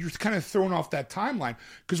kind of like, you're kind of thrown off that timeline,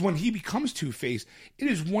 because when he becomes Two-Face, it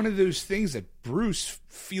is one of those things that Bruce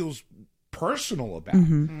feels personal about.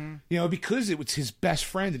 Because it was his best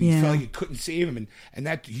friend, and he felt like he couldn't save him, and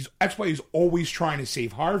that's why he's always trying to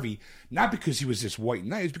save Harvey, not because he was this white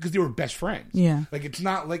knight, it's because they were best friends. Yeah, like, it's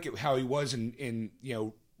not like how he was in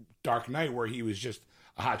Dark Knight, where he was just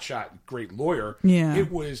a hotshot great lawyer. Yeah,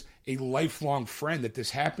 it was a lifelong friend that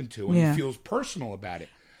this happened to, and he feels personal about it.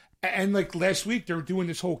 And like last week, they were doing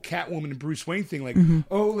this whole Catwoman and Bruce Wayne thing, like,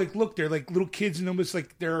 oh, like, look, they're like little kids, and almost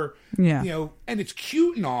like they're, and it's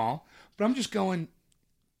cute and all, but I'm just going,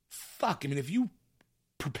 fuck. I mean, if you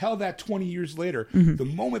propel that 20 years later, the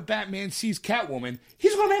moment Batman sees Catwoman,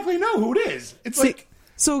 he's automatically know who it is. It's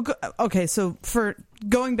So for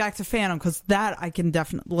going back to Phantom, because that I can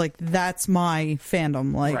definitely, like, that's my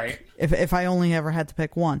fandom. Like, right. if I only ever had to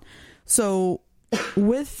pick one. So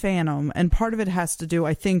with Phantom, and part of it has to do,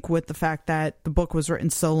 I think, with the fact that the book was written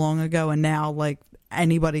so long ago, and now, like,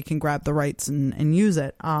 anybody can grab the rights and use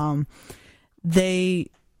it.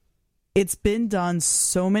 It's been done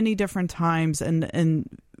so many different times, and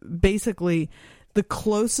basically, the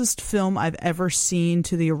closest film I've ever seen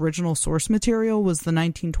to the original source material was the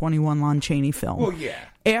 1921 Lon Chaney film. Well, yeah.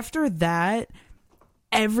 After that,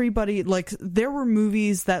 everybody, like, there were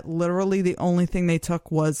movies that literally the only thing they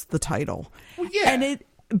took was the title. Well, yeah.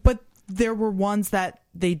 But there were ones that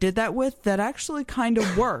they did that with that actually kind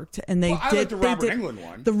of worked, and they I like the Robert Englund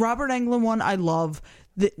one. The Robert Englund one I love.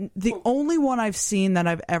 The only one I've seen that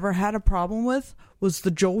I've ever had a problem with was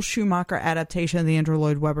the Joel Schumacher adaptation of the Andrew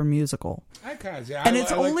Lloyd Webber musical.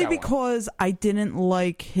 It's only because I didn't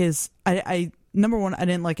like his. I number one, I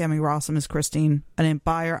didn't like Emmy Rossum as Christine. I didn't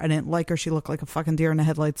buy her. I didn't like her. She looked like a fucking deer in the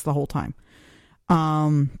headlights the whole time.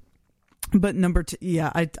 But number two,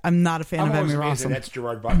 I'm not a fan of Emmy Rossum. That's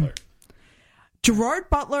Gerard Butler. Gerard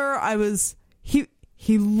Butler,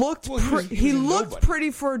 he looked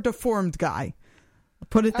pretty for a deformed guy.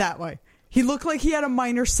 Put it that way. He looked like he had a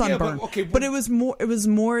minor sunburn. But it was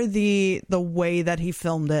more the way that he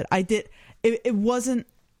filmed it. It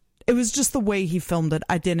was just the way he filmed it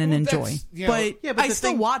I didn't enjoy. But I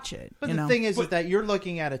still watch it. But the thing is that you're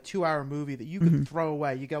looking at a 2-hour movie that you can throw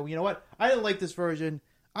away. You go, you know what? I didn't like this version.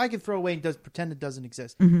 I can throw away and pretend it doesn't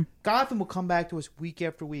exist. Gotham will come back to us week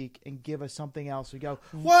after week and give us something else. We go,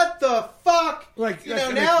 what the fuck? Now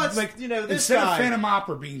it's this instead guy. of Phantom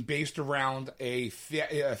Opera being based around a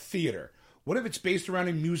theater, what if it's based around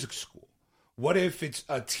a music school? What if it's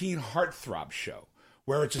a teen heartthrob show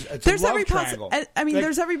where it's a love triangle?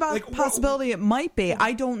 There's every possibility it might be.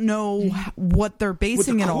 I don't know what they're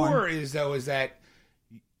basing it on. What the core is, though, is that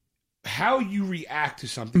how you react to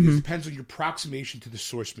something depends on your approximation to the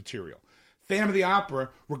source material. Phantom of the Opera,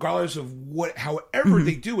 regardless of however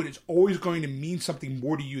they do it, it's always going to mean something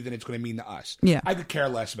more to you than it's going to mean to us. Yeah. I could care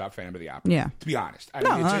less about Phantom of the Opera, to be honest. It's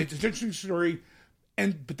an interesting story,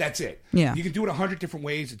 but that's it. Yeah. You can do it 100 different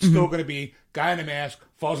ways. It's still going to be guy in a mask,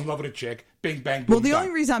 falls in love with a chick, bing, bang, boom, Well, the only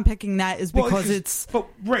reason I'm picking that is because it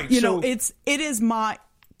is my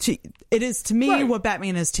it is to me Right. what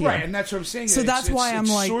Batman is to you. Right, and that's what I'm saying. So that's why I'm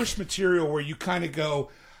it's like source material where you kind of go,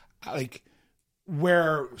 like,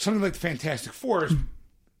 where something like the Fantastic Four is,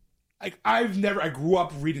 like, I grew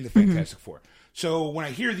up reading the Fantastic Four. So when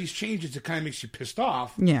I hear these changes, it kind of makes you pissed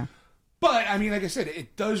off. Yeah. But, I mean, like I said,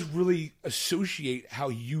 it does really associate how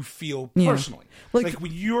you feel Yeah. personally. Like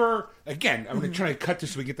when you're, again, I'm going to try to cut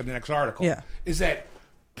this so we get to the next article. Yeah. Is that,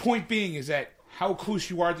 point being is that how close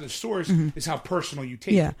you are to the source is how personal you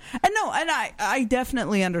take Yeah. it. And no, and I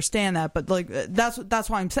definitely understand that, but like that's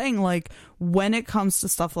why I'm saying, like, when it comes to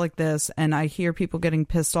stuff like this and I hear people getting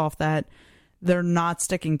pissed off that they're not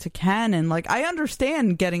sticking to canon, like, I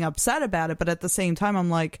understand getting upset about it, but at the same time I'm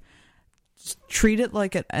like, just treat it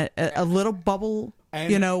like a little bubble,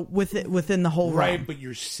 And- you know, within the whole Right, realm. but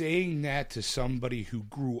you're saying that to somebody who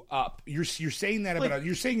grew up. You're saying that about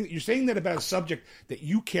you're saying that about a subject that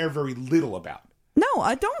you care very little about. No,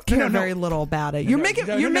 I don't care very little about it. You're making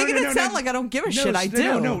it sound like I don't give a shit. I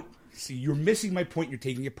do. No. See, you're missing my point. You're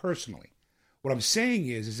taking it personally. What I'm saying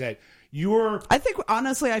is that I think,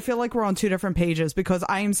 honestly, I feel like we're on two different pages because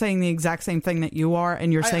I am saying the exact same thing that you are,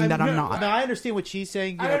 and you're saying that I'm not. No, I understand what she's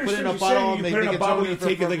saying. You I know, put it understand in a what bottle, you're saying. and You put it in a bottle, you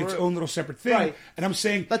take it like its for- own little separate thing. Right. And I'm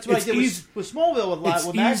saying That's what I it's did with Smallville It's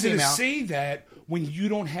when that easy came to out. say that when you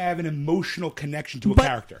don't have an emotional connection to a But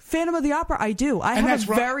character. Phantom of the Opera, I do. I And have that's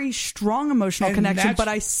a right. very strong emotional And connection, that's- but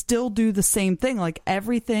I still do the same thing. Like,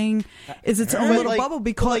 everything is its own But little bubble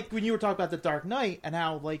because like when you were talking about the Dark Knight and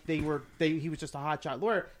how like he was just a hotshot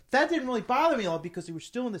lawyer, that didn't really bother me a lot because they were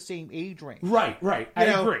still in the same age range. Right. I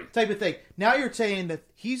agree. Type of thing. Now you're saying that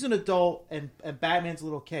he's an adult and Batman's a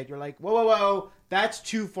little kid. You're like, whoa, that's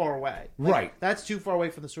too far away. Like, Right. That's too far away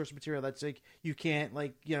from the source material. That's like you can't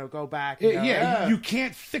go back. Yeah, And go, you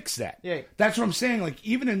can't fix that. Yeah. That's what I'm saying. Like,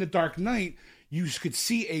 even in The Dark Knight, you could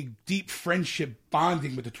see a deep friendship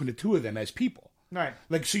bonding between the two of them as people. Right.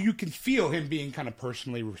 Like, so you can feel him being kind of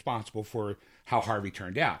personally responsible for how Harvey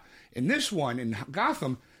turned out. In this one, in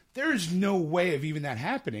Gotham, there's no way of even that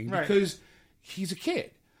happening Right. because he's a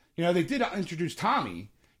kid. You know, they did introduce Tommy,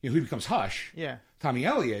 who becomes Hush. Yeah. Tommy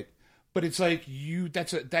Elliott. But it's like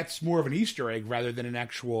that's more of an Easter egg rather than an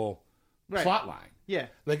actual plot line. Yeah.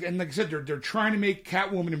 Like I said, they're trying to make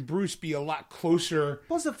Catwoman and Bruce be a lot closer.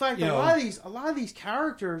 Plus the fact that a lot of these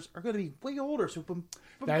characters are going to be way older. So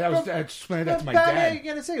I explained that to my Batman, dad. You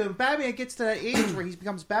gotta say when Batman gets to that age where he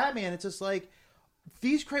becomes Batman, it's just like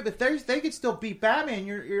these if they could still beat Batman,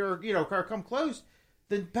 or come close.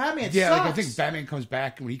 Then Batman Yeah, sucks. like I think Batman comes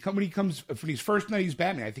back when his first night he's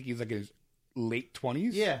Batman. I think he's like in his late 20s.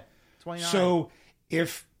 Yeah, 29. So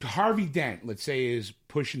if Harvey Dent, let's say, is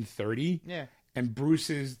pushing 30, Yeah. and Bruce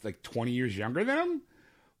is like 20 years younger than him,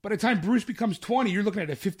 by the time Bruce becomes 20, you're looking at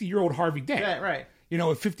a 50-year-old Harvey Dent. Yeah, right. A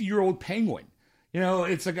 50-year-old Penguin.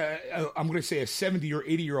 It's like I'm going to say a 70 or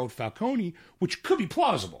 80-year-old Falcone, which could be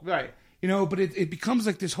plausible. Right. But it becomes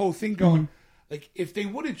like this whole thing going, like, if they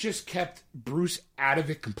would have just kept Bruce out of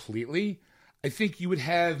it completely, I think you would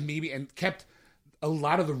have and kept a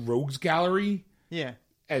lot of the Rogues Gallery Yeah.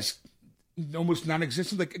 as almost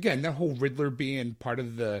non-existent. Like, again, that whole Riddler being part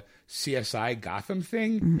of the CSI Gotham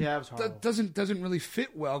thing, Yeah, it was horrible. that doesn't really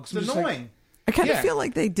fit well. 'Cause It's annoying. I kind of Yeah. feel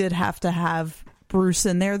like they did have to have Bruce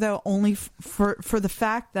in there, though, only for the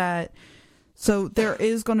fact that. So there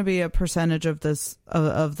is going to be a percentage of this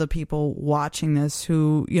of the people watching this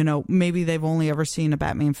who, maybe they've only ever seen a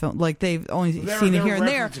Batman film, like they've only seen it here and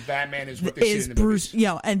there. Batman is what they see Is in the Bruce,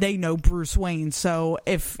 movies. and they know Bruce Wayne. So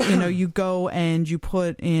if you go and you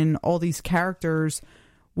put in all these characters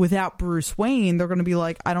without Bruce Wayne, they're going to be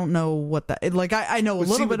like, I don't know what that. Like I know a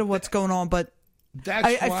little bit of what's going on, but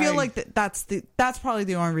I feel like that's probably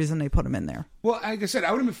the only reason they put him in there. Well, like I said,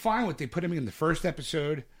 I would have been fine with they put him in the first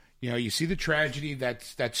episode. You see the tragedy that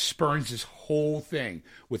spurns this whole thing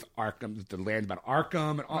with Arkham, the land about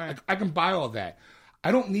Arkham, and all, Right. I can buy all that.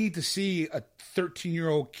 I don't need to see a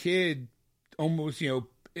 13-year-old kid almost,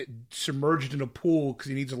 submerged in a pool because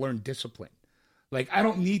he needs to learn discipline. Like, I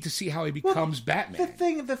don't need to see how he becomes Batman.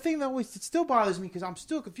 The thing that always still bothers me because I'm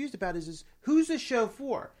still confused about is who's this show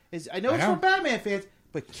for? I know it's know. for Batman fans,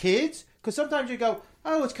 but kids? Because sometimes you go,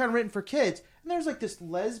 oh, it's kind of written for kids. And there's like this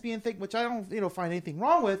lesbian thing, which I don't find anything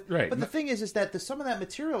wrong with. Right. But the thing is that some of that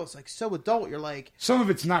material is like so adult. You're like, Some of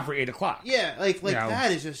it's not for 8 o'clock. yeah, like You know.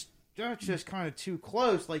 that is just kind of too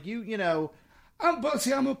close. Like But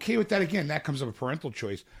see, I'm okay with that. Again, that comes up a parental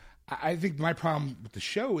choice. I think my problem with the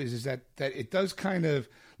show is that it does kind of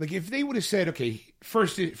like if they would have said, okay,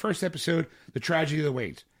 first episode, the tragedy of the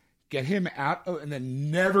Waynes, get him out, and then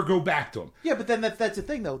never go back to him. Yeah, but then that's the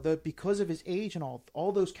thing, though. Because of his age and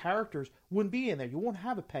all those characters wouldn't be in there. You won't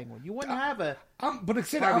have a Penguin. You wouldn't have a. But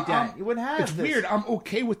except Harvey Dent. You wouldn't have. It's this. weird. I'm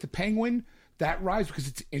okay with the Penguin that rise because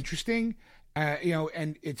it's interesting.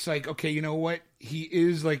 And it's like, okay, you know what? He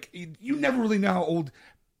is like, you never really know how old.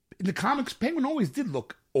 In the comics, Penguin always did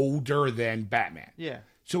look older than Batman. Yeah.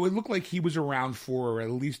 So it looked like he was around for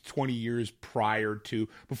at least 20 years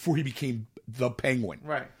before he became the Penguin.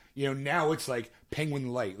 Right. Now it's like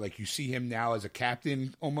Penguin Light. Like you see him now as a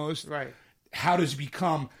captain almost. Right. How does he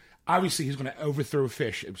become? Obviously, he's going to overthrow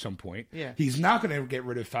Fish at some point. Yeah. He's not going to get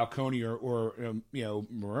rid of Falcone or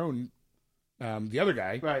Marone, the other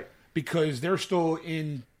guy. Right. Because they're still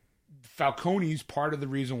in Falcone's part of the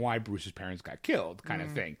reason why Bruce's parents got killed, kind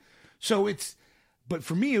of thing. So but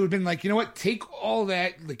for me, it would have been like, you know what? Take all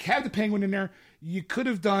that, like have the Penguin in there. You could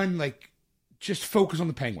have done like just focus on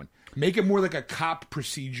the Penguin, make it more like a cop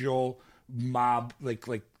procedural mob, like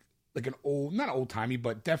an not old timey,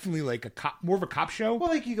 but definitely like a cop, more of a cop show. Well,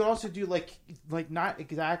 like you could also do like not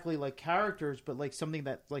exactly like characters, but like something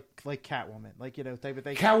that like Catwoman, like type of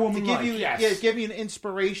thing. Catwoman, to give you, yes. give you an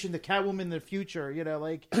inspiration to Catwoman in the future.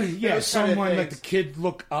 Like yeah, those someone kind of like the things. kid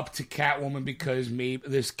look up to Catwoman because maybe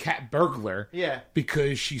this cat burglar,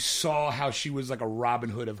 because she saw how she was like a Robin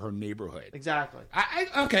Hood of her neighborhood. Exactly.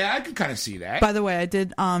 I can kind of see that. By the way, I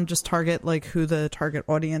did just target like who the target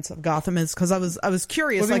audience of Gotham is because I was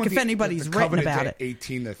curious, like if anybody's written about it.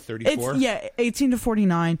 18 to 34. It's 18 to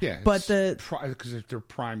 49. Yeah, but because they're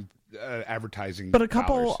prime advertising. But a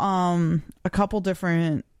couple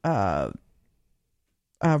different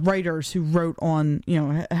writers who wrote on,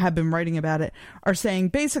 have been writing about it, are saying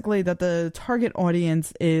basically that the target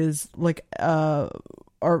audience is like are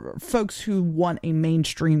folks who want a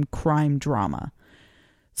mainstream crime drama.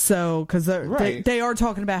 So because they are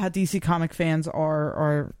talking about how DC comic fans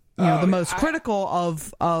are the most critical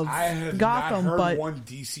of I have Gotham, not heard but one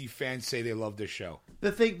DC fan say they love this show.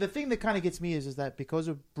 The thing that kind of gets me is that because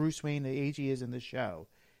of Bruce Wayne, the age he is in the show,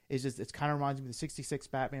 is just it kind of reminds me of the '66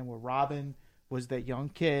 Batman where Robin was that young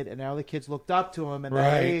kid, and now the kids looked up to him at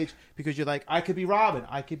that age because you're like, I could be Robin,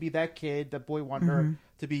 I could be that kid, that boy wonder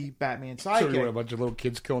to be Batman's sidekick. So you want a bunch of little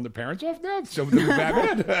kids killing their parents off now? So they're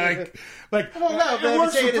Batman. Well, no, but it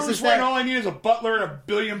works I'm saying for is Bruce that- Wayne. All I need is a butler and $1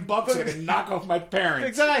 billion, and I can knock off my parents.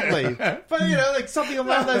 Exactly. But like something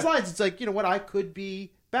along those lines. It's like, what, I could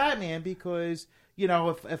be Batman because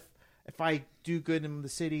if I do good in the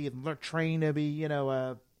city and train to be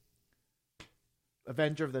a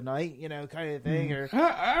Avenger of the Night, kind of thing, or All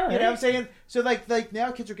right. you know what I'm saying? So like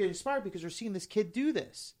now kids are getting inspired because they're seeing this kid do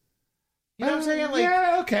this. You know what I'm saying? Like,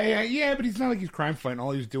 yeah, okay, yeah, but he's not like he's crime fighting.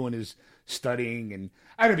 All he's doing is studying. And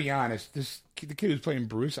I gotta be honest, the kid who's playing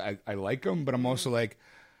Bruce, I like him, but I'm also like,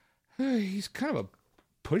 he's kind of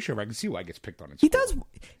a pushover. I can see why he gets picked on. he does.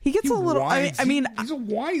 He gets a little. whines. I mean, he's a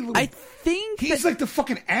whiny little. I think he's like the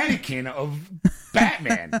fucking Anakin of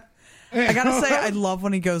Batman. I gotta say, I love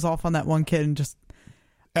when he goes off on that one kid and just.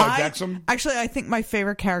 Actually, I think my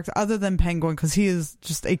favorite character, other than Penguin, because he is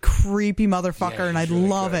just a creepy motherfucker, and I really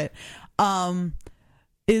love good. it,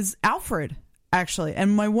 is Alfred, actually.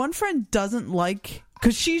 And my one friend doesn't like,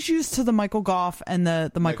 because she's used to the Michael Goff and the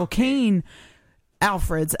Michael Caine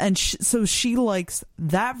Alfreds, and so she likes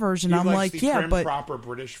that version. I'm like, yeah, but proper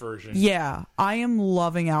British version. Yeah, I am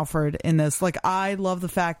loving Alfred in this. Like, I love the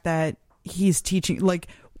fact that he's teaching, like,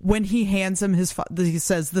 when he hands him he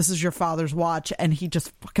says, "This is your father's watch," and he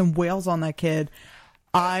just fucking wails on that kid.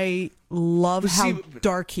 I love how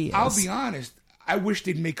dark he is. I'll be honest. I wish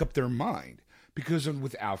they'd make up their mind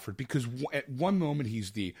with Alfred. Because at one moment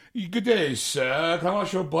he's the "Good day, sir. Can I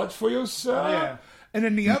wash your butt for you, sir?" Oh, yeah. And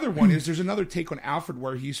then the other one is there's another take on Alfred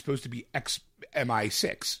where he's supposed to be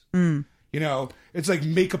ex-MI6. It's like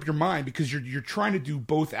make up your mind because you're trying to do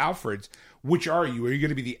both Alfreds. Which are you? Are you going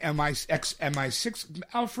to be the ex-MI6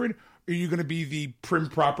 Alfred? Or are you going to be the prim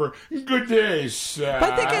proper "Good day, sir"?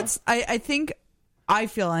 But I think I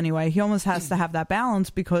feel anyway. He almost has to have that balance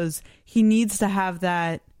because he needs to have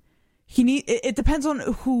that. It depends on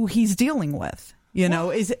who he's dealing with.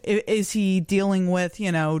 Is he dealing with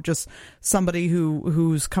just somebody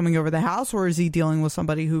who's coming over the house, or is he dealing with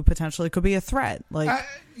somebody who potentially could be a threat? Like,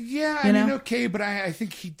 okay, but I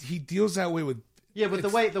think he deals that way with. Yeah, but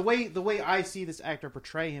the way I see this actor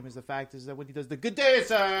portray him is the fact is that when he does the "Good day,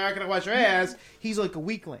 sir, I'm gonna wash your ass," he's like a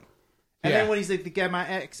weakling. And then when he's like the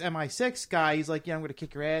MI6 guy, he's like, "Yeah, I'm going to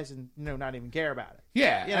kick your ass," and not even care about it.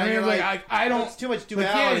 Yeah, I don't. It's too much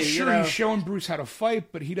duality. He's showing Bruce how to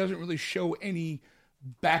fight, but he doesn't really show any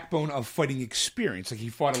backbone of fighting experience. Like, he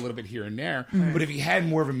fought a little bit here and there, but if he had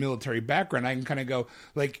more of a military background, I can kind of go,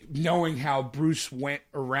 like, knowing how Bruce went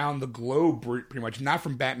around the globe pretty much, not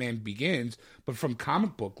from Batman Begins, but from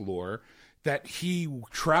comic book lore, that he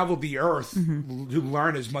traveled the earth to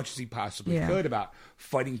learn as much as he possibly could about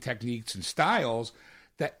fighting techniques and styles,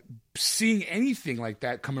 that seeing anything like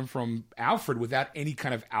that coming from Alfred without any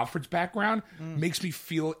kind of Alfred's background makes me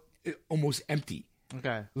feel almost empty.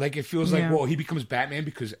 Okay. Like, it feels like, well, he becomes Batman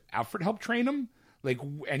because Alfred helped train him, like,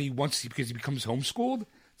 and because he becomes homeschooled.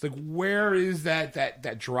 It's like, where is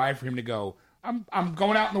that drive for him to go, I'm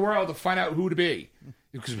going out in the world to find out who to be?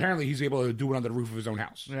 Because apparently he's able to do it on the roof of his own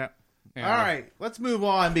house. Yeah. All right, let's move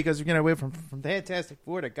on because we're going to wait from Fantastic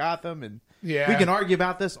Four to Gotham, and we can argue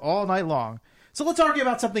about this all night long. So let's argue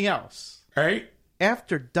about something else. All right.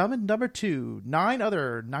 After Dumb and Dumber 2, 9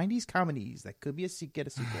 other 90s comedies that could get a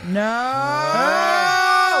sequel. No! All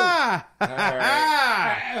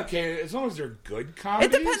right. Okay, as long as they're good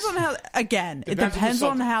comedies. It depends on how, again, it depends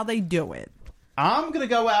on how they do it. I'm going to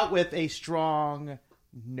go out with a strong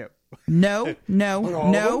no. No.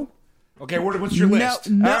 Okay, what's your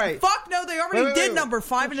list? No, All right. fuck no, they already Wait. did number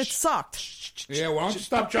 5 and it sucked. Yeah, why don't you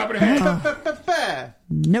stop dropping ahead?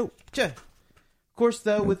 Nope. Of course,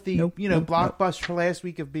 though, with the blockbuster nope. last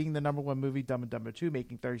week of being the number one movie, Dumb and Dumber 2,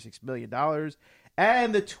 making $36 million,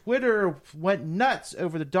 and the Twitter went nuts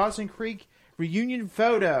over the Dawson Creek reunion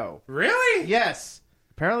photo. Really? Yes.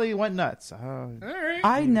 Apparently it went nuts. All right.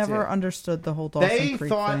 I never understood the whole Dawson Creek They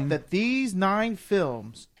thought thing. that these 9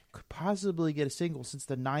 films could possibly get a single since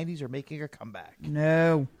the 90s are making a comeback.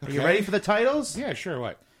 No. Are you ready for the titles? Yeah, sure.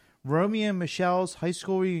 What? Romeo and Michelle's high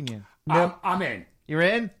school reunion. I'm in. You're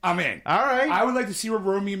in? I'm in. All right. I would like to see where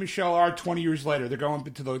Romeo and Michelle are 20 years later. They're going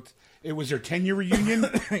to it was their 10-year reunion.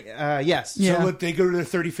 Yes. Yeah. So they go to their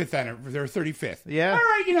 35th. Yeah. All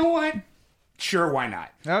right, you know what? Sure, why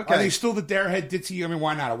not? Okay. Are they still the darehead ditzy? I mean,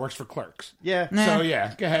 why not? It works for Clerks. Yeah. So,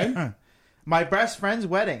 yeah, go ahead. My best friend's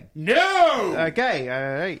wedding. No! Okay.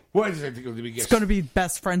 All right. What is it? It's going to be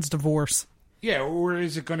best friend's divorce. Yeah, or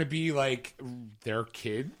is it going to be like their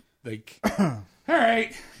kid? Like, all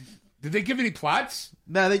right. Did they give any plots?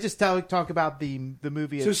 No, they just talk about the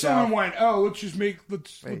movie So itself. someone went, "Oh, let's just make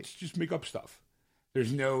up stuff."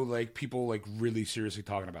 There's no like people like really seriously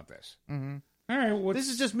talking about this. Mm-hmm. All right, this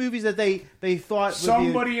is just movies that they thought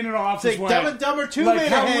somebody in an office like went, Dumb and Dumber 2 like made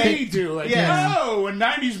how a hit. we do, like Yeah. oh, a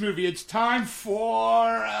 '90s movie. It's time for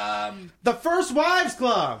The First Wives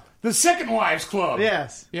Club. the Second Wives Club.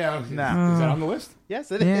 Yes. Yeah. No. Is that on the list?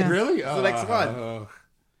 Yes, it is. Yeah. Really? It's the next one.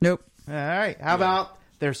 Nope. All right. How about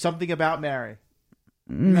There's Something About Mary?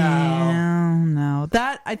 No.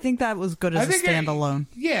 That I think that was good as a standalone.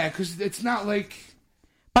 Yeah, because it's not like.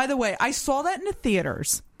 By the way, I saw that in the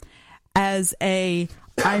theaters as a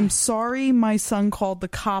I'm sorry my son called the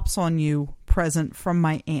cops on you present from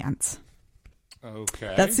my aunt.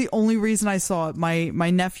 Okay. That's the only reason I saw it. My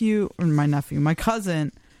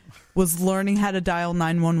cousin was learning how to dial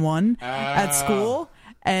 911 at school,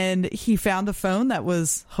 and he found a phone that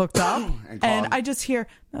was hooked up, and I just hear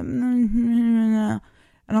and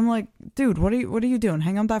I'm like, dude, what are you doing?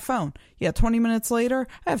 Hang on that phone. Yeah, 20 minutes later,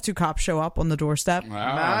 I have 2 cops show up on the doorstep.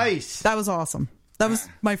 Wow. Nice. That was awesome. That was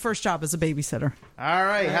my first job as a babysitter. All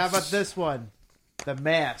right. How about this one? The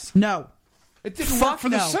Mask. No. It didn't work for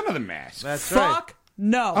the no. son of the mask. That's right. Fuck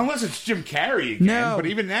no. Unless it's Jim Carrey again. No. But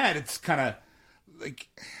even that, it's kind of like.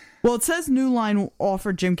 Well, it says New Line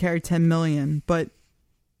offered Jim Carrey $10 million, but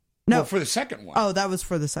no. Well, for the second one. Oh, that was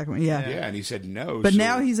for the second one. Yeah. Yeah, and he said no. But so-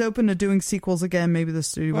 now he's open to doing sequels again. Maybe the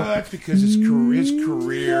studio. Well, that's because his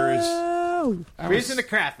career is. No. Reason to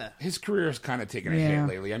Cratha. His career is kind of taking a hit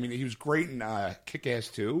lately. I mean, he was great in Kick-Ass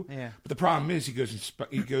 2. Yeah. But the problem is he goes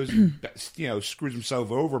and screws himself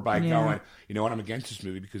over by going, you know what, I'm against this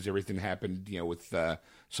movie because everything happened, with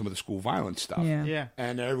some of the school violence stuff. Yeah. Yeah.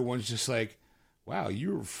 And everyone's just like, wow,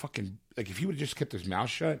 you were fucking like if he would have just kept his mouth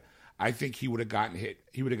shut, I think he would have gotten hit.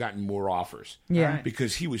 He would have gotten more offers. Yeah. Right.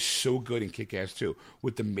 Because he was so good in Kick-Ass 2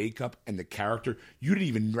 with the makeup and the character, you didn't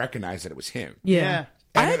even recognize that it was him. Yeah.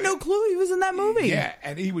 I had no clue he was in that movie. Yeah,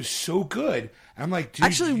 and he was so good. And I'm like, dude,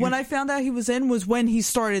 Actually, when I found out he was in was when he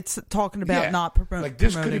started talking about not promoting like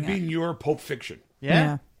this could have promoting been your Pulp Fiction.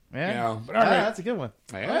 Yeah. You know, but all right. That's a good one.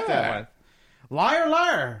 I like that Yeah. one. Liar,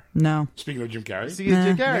 liar. No. Speaking of Jim Carrey, See,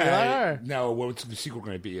 Jim Carrey, yeah, liar. no, what's the sequel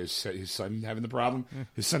going to be? Is his son having the problem?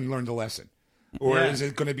 His son learned a lesson, or Yeah. is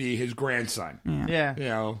it going to be his grandson? Yeah. You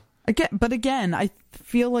know, Again, I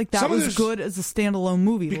feel like that Some of was this- good as a standalone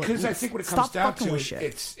movie. Because I think what it comes Stop down fucking to with is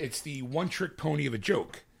shit. it's the one trick pony of a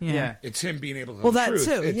joke. Yeah. It's him being able to Well, tell the that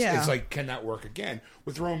truth. too, yeah. It's like, can that work again?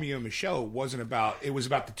 With Romeo and Michelle, it was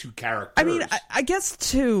about the two characters. I mean, I guess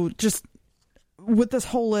too, just with this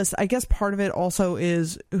whole list, I guess part of it also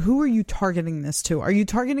is, who are you targeting this to? Are you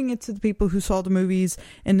targeting it to the people who saw the movies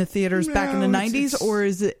in the theaters back in the No, 90s, it's-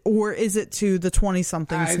 or is it to the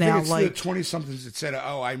 20-somethings I now? think it's Like, the 20-somethings that said,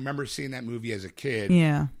 "Oh, I remember seeing that movie as a kid."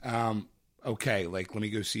 yeah. Okay, like let me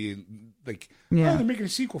go see. Like, Yeah. oh, they're making a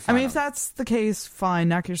sequel. For I mean, if that's the case, fine,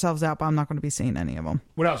 knock yourselves out, but I'm not going to be seeing any of them.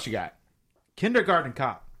 What else you got? Kindergarten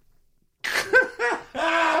Cop.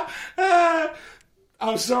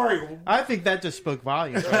 I'm sorry, I think that just spoke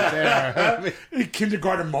volumes right there. I mean,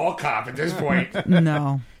 Kindergarten Mall Cop. At this point,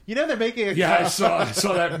 No. you know they're making a yeah, I saw that.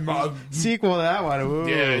 sequel to that one. Ooh.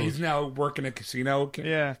 Yeah, he's now working a casino.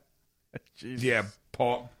 Yeah. Jesus. Yeah,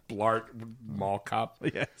 Paul Blart Mall Cop.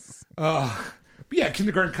 Yes. But yeah,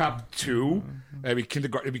 Kindergarten Cop 2.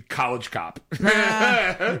 It'd be College Cop.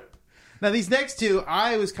 Now these next two,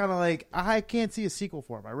 I was kind of like, I can't see a sequel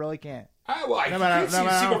for them. I really can't. I No matter- can't see no a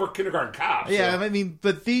matter sequel how- for Kindergarten Cop. Yeah, so I mean,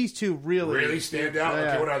 but these two really stand out. Yeah.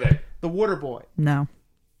 Okay, what are they? The Water Boy. No.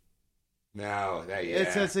 No, that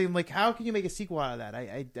It's like, how can you make a sequel out of that?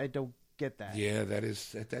 I don't get that. yeah,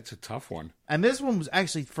 that's a tough one. And this one was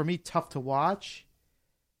actually for me tough to watch.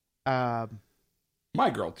 My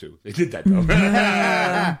girl too. They did that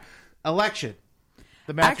though. Election.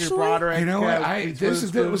 The Matthew Actually, Broderick. You know what? Reese It was a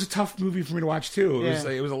Witherspoon. tough movie for me to watch too. Yeah.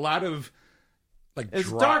 It was a lot of like It's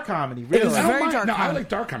dry- dark comedy, really. was I don't very mind- dark No, I comedy. like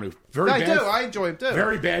dark comedy. Very I bad. do. I enjoy him too.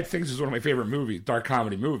 Very Bad Things is one of my favorite movies. Dark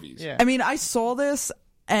comedy movies. Yeah. I mean, I saw this,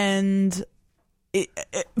 and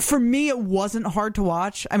for me, it wasn't hard to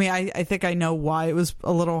watch. I mean, I think I know why it was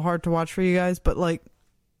a little hard to watch for you guys, but like,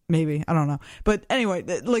 maybe. I don't know. But anyway,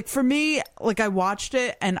 like for me, like I watched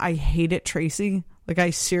it, and I hated Tracy. Like, I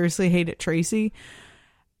seriously hated Tracy.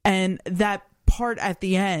 And that part at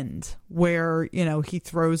the end where, you know, he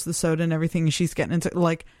throws the soda and everything and she's getting into,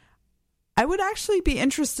 like, I would actually be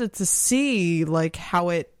interested to see like how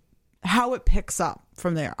it picks up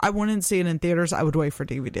from there. I wouldn't see it in theaters. I would wait for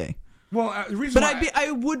DVD. Well, the reason But why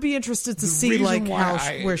I would be interested to the see reason like why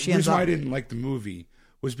how where she the ends reason why I up. didn't like the movie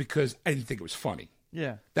was because I didn't think it was funny.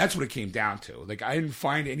 Yeah. That's what it came down to. Like, I didn't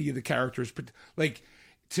find any of the characters, like,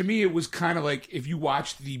 to me, it was kind of like if you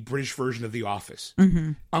watched the British version of The Office.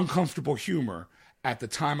 Uncomfortable humor at the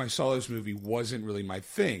time I saw this movie wasn't really my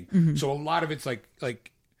thing. So a lot of it's like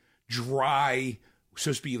dry,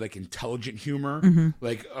 supposed to be like intelligent humor,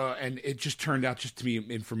 like, and it just turned out just to me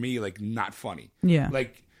and for me like not funny. Yeah.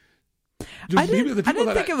 like. I didn't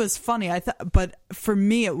think it was funny. But for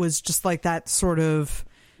me, it was just like that sort of.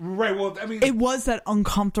 Right. Well, I mean, It was that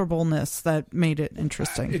uncomfortableness that made it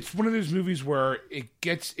interesting. it's one of those movies where it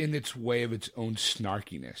gets in its way of its own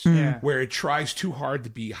snarkiness, Yeah. where it tries too hard to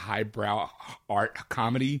be highbrow art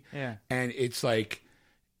comedy, Yeah. and it's like,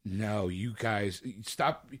 no, you guys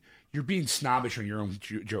stop. You're being snobbish on your own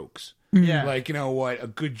jokes. Yeah. Like, you know what? A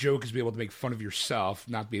good joke is be able to make fun of yourself,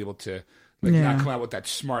 not be able to like Yeah. not come out with that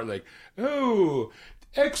smart like, oh,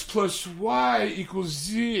 X plus Y equals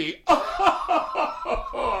Z.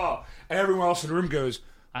 And everyone else in the room goes,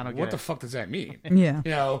 I don't get what it. the fuck does that mean? Yeah.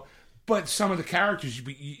 You know, but some of the characters,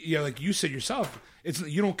 you know, like you said yourself,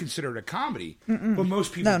 you don't consider it a comedy, but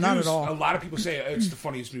most people No, do. not at all. A lot of people say it's the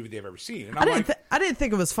funniest movie they've ever seen, and I didn't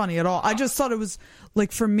think it was funny at all. I just thought it was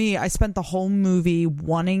like, for me, I spent the whole movie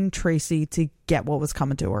wanting Tracy to get what was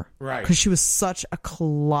coming to her, Right. Because she was such a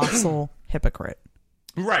colossal hypocrite.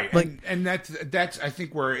 right, like- and that's I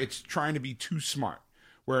think where it's trying to be too smart,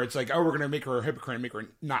 where it's like, oh, we're gonna make her a hypocrite and make her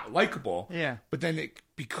not likable, Yeah. but then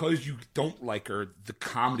because you don't like her, the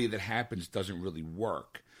comedy that happens doesn't really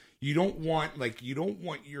work. You don't want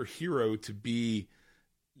your hero to be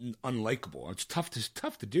unlikable. It's tough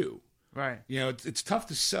to do. Right. You know, it's tough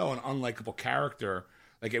to sell an unlikable character.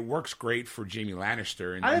 Like, it works great for Jamie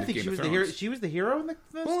Lannister. I in didn't think Game she of was the Thrones. hero. She was the hero in the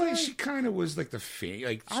Well, story? she kind of was like the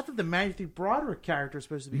like I thought the Matthew Broderick character was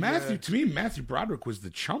supposed to be To me, Matthew Broderick was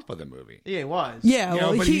the chump of the movie. Yeah, he was. Yeah, You know,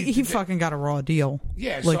 well, but he he- fucking got a raw deal.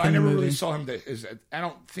 Yeah, like so I in the never movie. really saw him as. I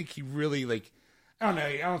don't think he really like. I don't know.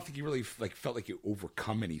 I don't think he really like felt like he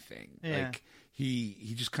overcome anything. Yeah. Like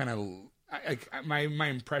he just kind of. My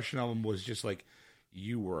impression of him was just like,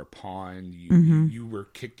 you were a pawn. You were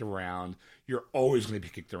kicked around. You're always going to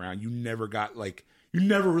be kicked around. You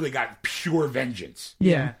never really got pure vengeance.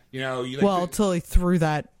 Yeah. You know. You Well, until he threw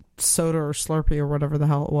that soda or Slurpee or whatever the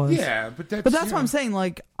hell it was. yeah, but that's But that's you what know. I'm saying.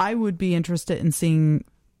 Like, I would be interested in seeing,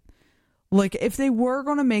 like, if they were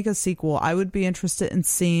going to make a sequel, I would be interested in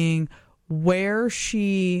seeing where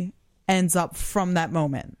she ends up from that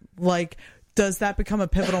moment? Like, does that become a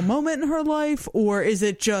pivotal moment in her life, or is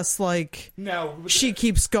it just like she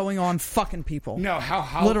keeps going on fucking people? No,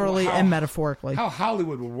 how literally and metaphorically. How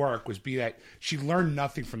Hollywood would work was be that she learned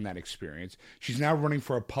nothing from that experience. She's now running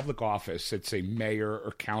for a public office, let's say mayor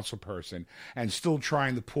or council person, and still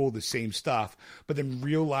trying to pull the same stuff, but then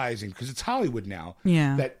realizing, because it's Hollywood now,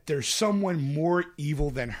 that there's someone more evil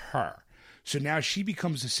than her. So now she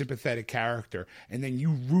becomes a sympathetic character, and then you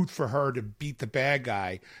root for her to beat the bad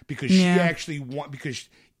guy because she actually because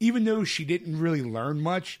even though she didn't really learn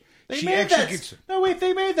much, she actually gets. No, wait,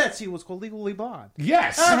 they made that scene. Was called Legally Blonde.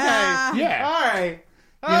 Yes. Okay. Yeah. All right.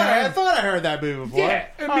 All right. I thought I heard that movie before. Yeah.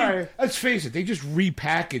 I mean, let's face it. They just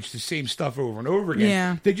repackage the same stuff over and over again.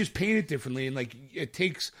 Yeah. They just paint it differently, and like it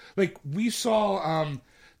takes. Like we saw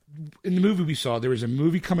in the movie we saw, there was a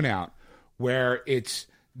movie coming out where it's.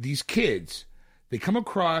 These kids, they come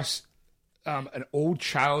across an old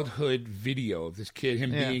childhood video of this kid,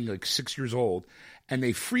 him being like 6 years old, and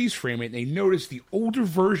they freeze frame it, and they notice the older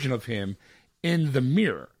version of him in the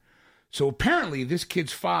mirror. So apparently this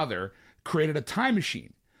kid's father created a time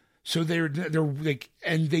machine. So they're like,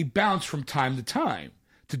 and they bounce from time to time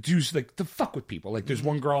to do like to fuck with people. Like there's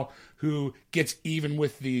one girl who gets even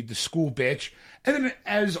with the school bitch, and then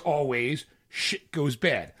as always, shit goes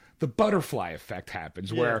bad. The butterfly effect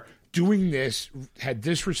happens where doing this had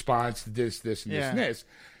this response to this, and this, and this.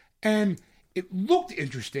 And it looked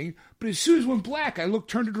interesting, but as soon as it went black, I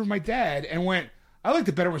turned it to my dad and went, I liked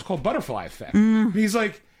it better when it was called Butterfly Effect. And he's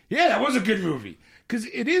like, yeah, that was a good movie. Because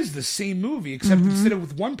it is the same movie, except instead of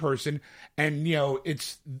with one person, and,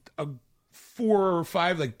 it's 4 or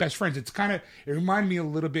 5, like, best friends. It's kind of, it reminded me a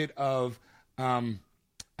little bit of,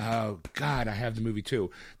 oh, God, I have the movie, too.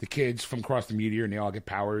 The kids from Across the Meteor, and they all get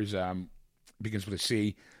powers. Begins with a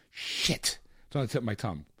C. Shit. It's on the tip of my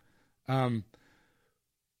tongue.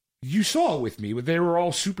 You saw it with me. They were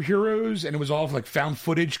all superheroes, and it was all like found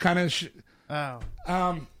footage kind of shit. Oh.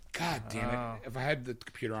 God damn it. If I had the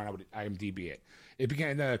computer on, I would IMDb it. It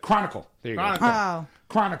began, Chronicle. There you go. Oh.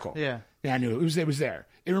 Chronicle. Yeah. Yeah, I knew it was there.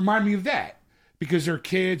 It reminded me of that. Because they're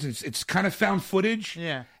kids, and it's kind of found footage.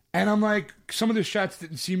 Yeah. And I'm like, some of the shots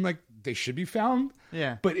didn't seem like they should be found.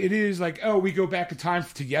 Yeah. But it is like, oh, we go back in time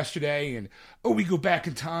to yesterday, and we go back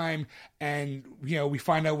in time, and we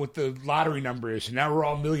find out what the lottery number is, and now we're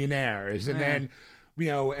all millionaires, and then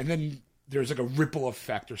and then there's like a ripple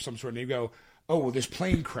effect or some sort, and you go, oh, well, this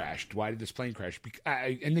plane crashed. Why did this plane crash?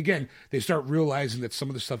 And again, they start realizing that some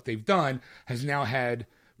of the stuff they've done has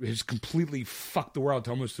completely fucked the world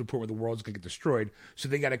to almost to the point where the world's going to get destroyed. So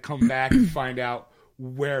they got to come back and find out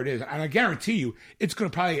where it is. And I guarantee you, it's going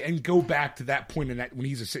to probably go back to that point when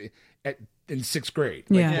he's in sixth grade.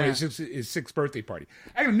 When his 6th birthday party.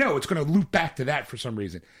 I don't know. It's going to loop back to that for some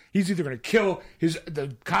reason. He's either going to kill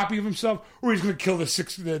the copy of himself, or he's going to kill the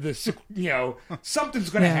six. Something's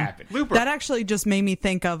going to happen. Looper. That actually just made me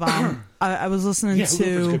think of. I was listening to.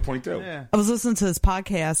 Looper's a good point too. Yeah. I was listening to this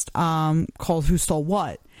podcast called "Who Stole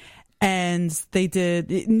What," and they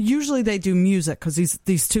did. Usually they do music because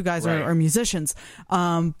these two guys are musicians.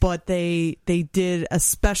 But they did a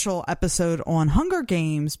special episode on Hunger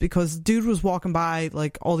Games because dude was walking by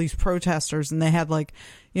like all these protesters, and they had like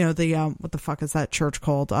the what the fuck is that church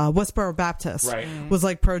called? Westboro Baptist was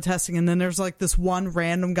like protesting, and then there's like this one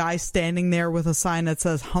random guy standing there with a sign that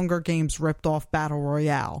says "Hunger Games ripped off Battle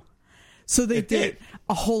Royale." So they did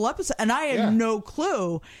a whole episode, and I had no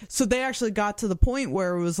clue. So they actually got to the point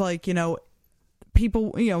where it was like,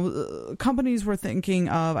 people, companies were thinking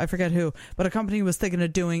of, I forget who, but a company was thinking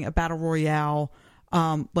of doing a Battle Royale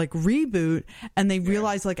like reboot, and they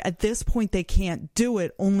realized like at this point they can't do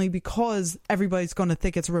it only because everybody's going to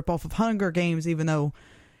think it's a ripoff of Hunger Games, even though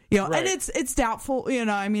and it's doubtful,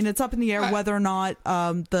 I mean, it's up in the air whether or not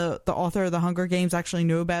the author of the Hunger Games actually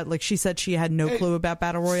knew about. Like she said, she had no clue about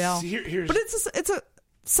Battle Royale. But it's a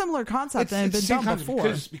similar concept and it's been done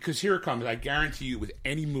before. Because here it comes. I guarantee you, with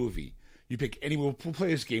any movie, you pick any. We'll play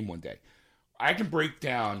this game one day. I can break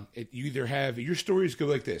down. You either have your stories go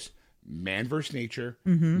like this: man versus nature,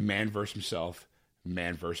 man versus himself,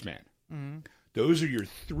 man versus man. Those are your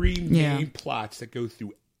 3 main plots that go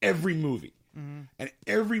through every movie. And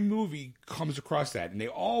every movie comes across that, and they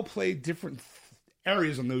all play different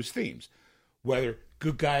areas on those themes. Whether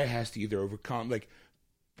good guy has to either overcome, like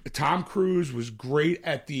Tom Cruise was great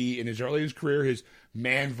in his earliest career, his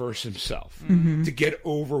man versus himself to get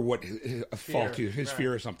over what a fault his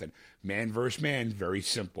fear or something. Man versus man, very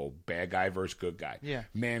simple. Bad guy versus good guy. Yeah.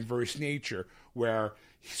 Man versus nature, where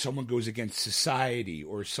someone goes against society,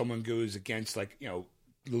 or someone goes against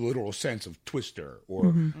the literal sense of Twister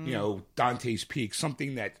or Dante's Peak,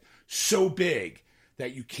 something that's so big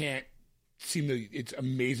that you can't it's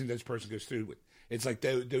amazing that this person goes through with. It's like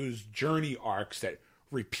those journey arcs that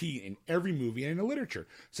repeat in every movie and in the literature.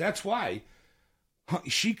 So that's why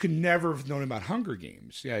she could never have known about Hunger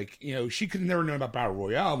Games. Like, she could have never known about Battle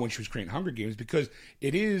Royale when she was creating Hunger Games, because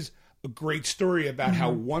it is a great story about how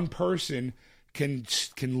one person can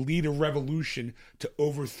lead a revolution to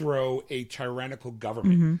overthrow a tyrannical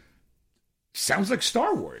government. Sounds like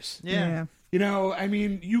Star Wars. Yeah. Yeah.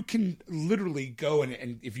 You can literally go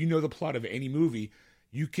and if you know the plot of any movie,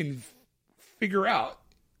 you can figure out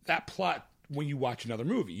that plot when you watch another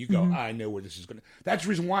movie. You go, I know where this is going to... That's the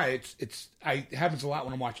reason why it happens a lot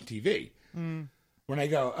when I'm watching TV. When I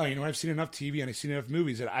go, I've seen enough TV and I've seen enough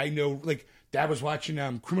movies that I know, like, Dad was watching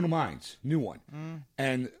Criminal Minds, new one.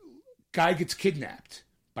 And guy gets kidnapped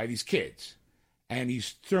by these kids. And he's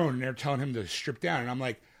thrown and they're telling him to strip down. And I'm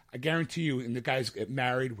like, I guarantee you, and the guys get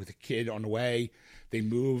married with a kid on the way. They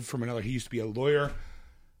move from another... He used to be a lawyer.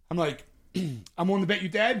 I'm like... I'm willing to bet you,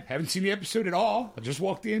 Dad. Haven't seen the episode at all. I just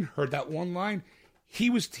walked in, heard that one line. He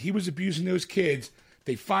was abusing those kids.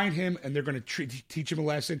 They find him, and they're going to teach him a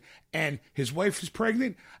lesson. And his wife is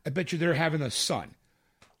pregnant. I bet you they're having a son.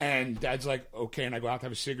 And Dad's like, okay. And I go out to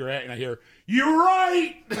have a cigarette, and I hear, "You're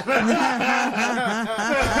right."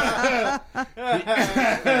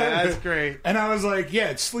 That's great. And I was like,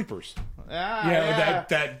 yeah, it's Sleepers. Yeah.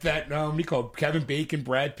 That we call Kevin Bacon,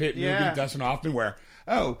 Brad Pitt movie, Dustin Hoffman, where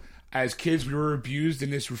as kids we were abused in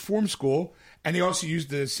this reform school, and they also used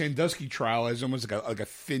the Sandusky trial as almost like a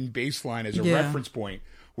thin baseline as a reference point,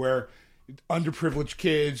 where underprivileged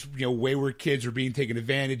kids, wayward kids are being taken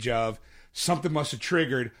advantage of. Something must have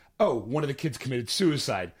triggered. Oh, one of the kids committed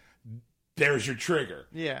suicide. There's your trigger.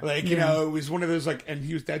 Yeah. It was one of those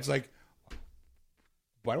Dad's like,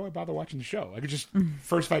 why do I bother watching the show? I could just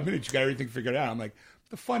first 5 minutes you got everything figured out. I'm like,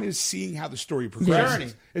 the fun is seeing how the story progresses.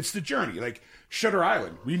 Journey. It's the journey. Like Shutter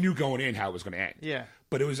Island, we knew going in how it was going to end. Yeah.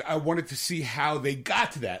 But I wanted to see how they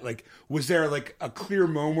got to that. Like, was there like a clear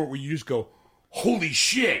moment where you just go, holy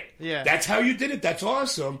shit, that's how you did it? That's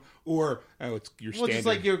awesome. Or, it's your standard. Well, just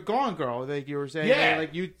like your Gone Girl, like you were saying.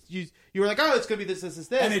 Like you were like, oh, it's going to be this.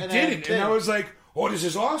 And it didn't. And I was like, oh, this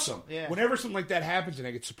is awesome. Yeah. Whenever something like that happens and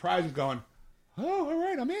I get surprised and going, oh, all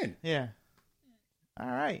right, I'm in. Yeah. All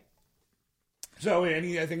right. So,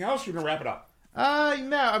 anything else? You're going to wrap it up.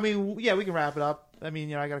 No, we can wrap it up. I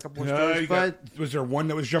got a couple more stories, but was there one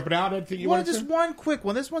that was jumping out? I think you wanted just one quick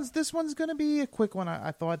one. This one's going to be a quick one.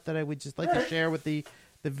 I thought that I would just like to share with the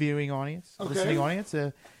viewing audience, listening audience.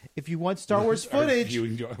 If you want Star Wars footage,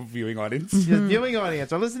 viewing audience, viewing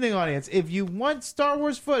audience, or listening audience, if you want Star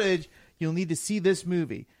Wars footage, you'll need to see this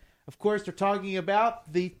movie. Of course, they're talking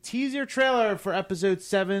about the teaser trailer for Episode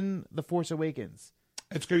 7, The Force Awakens.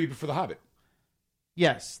 It's going to be for The Hobbit.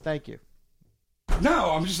 Yes, thank you.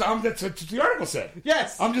 No, that's what the article said.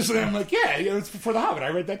 Yes. I'm like, it's for The Hobbit. I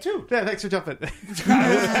read that too. Yeah, thanks for jumping.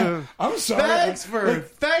 I'm sorry.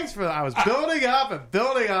 Thanks for, I was building up,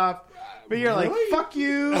 but you're really? like, fuck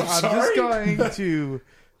you. I'm sorry. just going to...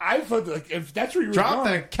 I thought if that's where you were drop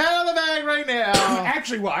going. the cat out of the bag right now.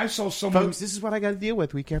 Actually, I saw someone... Folks, this is what I got to deal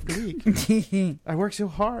with week after week. I work so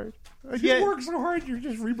hard. You work so hard, you're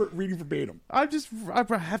just reading verbatim. I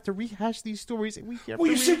have to rehash these stories week after week. Well,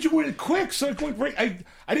 you said you went quick, so I went right.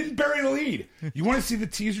 I didn't bury the lead. You want to see the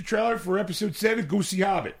teaser trailer for Episode 7? Go see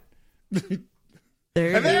Hobbit.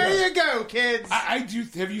 There you go, kids. I do.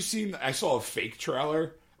 Have you seen? I saw a fake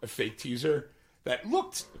trailer, a fake teaser that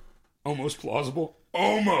looked almost plausible.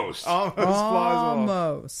 Almost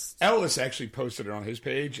plausible. Ellis actually posted it on his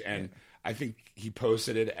page, and I think he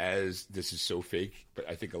posted it as this is so fake, but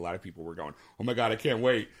I think a lot of people were going, oh my God, I can't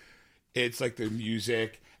wait. It's like the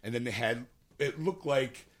music, and then it looked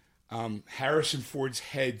like Harrison Ford's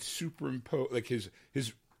head superimposed, like his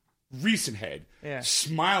recent head,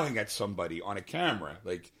 smiling at somebody on a camera,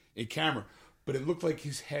 like in camera, but it looked like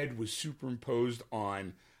his head was superimposed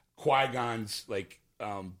on Qui-Gon's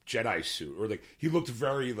Jedi suit, or like he looked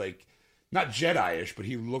very not Jedi-ish, but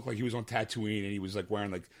he looked like he was on Tatooine and he was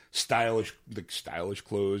wearing stylish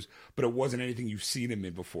clothes, but it wasn't anything you've seen him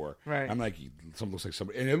in before. Right. I'm like, something looks like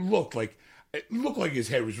somebody, and it looked like his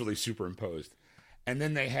head was really superimposed. And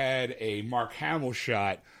then they had a Mark Hamill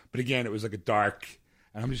shot, but again, it was like a dark,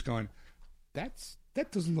 and I'm just going, that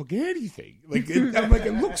doesn't look anything. I'm like,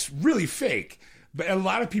 it looks really fake, but a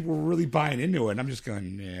lot of people were really buying into it, and I'm just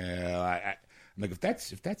going, no, I'm like, if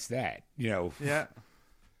that's that, Yeah.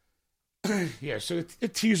 Yeah, so a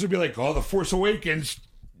teaser will be like, The Force Awakens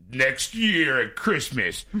next year at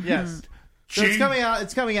Christmas. Yes. So it's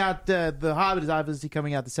coming out. The Hobbit is obviously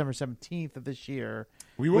coming out December 17th of this year.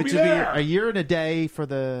 We will which be will there. be a year and a day for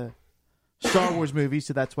the Star Wars movie,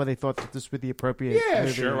 so that's why they thought that this would be the appropriate. Yeah,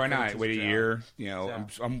 movie sure, why for not? this Wait a trailer. year. You know,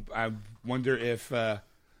 I wonder if.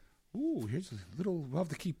 Here's a little. We'll have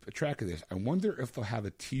to keep track of this. I wonder if they'll have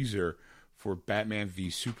a teaser for Batman v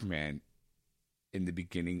Superman in the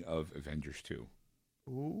beginning of Avengers 2.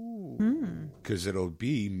 Ooh. Because it'll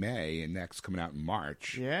be May, and that's coming out in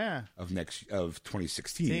March Yeah. of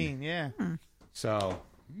 2016. Yeah. So.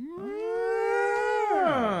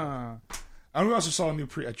 Ah. And we also saw a new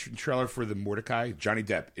trailer for the Mordecai. Johnny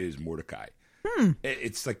Depp is Mordecai.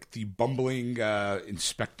 It's like the bumbling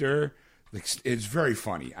inspector. Like, it's very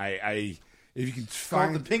funny. I if you can Called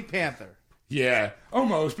find the Pink Panther. yeah,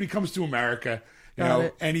 almost, but he comes to America, you Got know,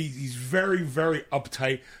 it. and he's very, very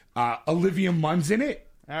uptight. Olivia Munn's in it.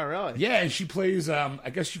 Oh, really? Yeah, and she plays. I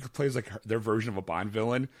guess she plays like their version of a Bond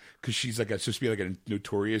villain because she's like supposed to be like a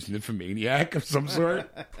notorious nymphomaniac of some sort.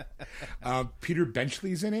 Peter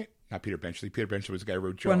Benchley's in it. Not Peter Benchley. Peter Benchley was the guy who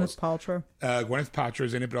wrote Jaws. Gwyneth Paltrow. Gwyneth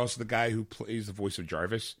Paltrow's in it, but also the guy who plays the voice of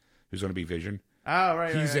Jarvis, who's going to be Vision. Oh,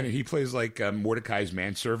 right. He's in it. He plays like Mordecai's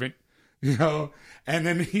manservant, you know. And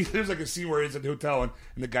then there's like a scene where he's at the hotel and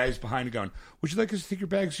the guy's behind him going, "Would you like us to take your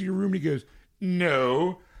bags to your room?" And he goes,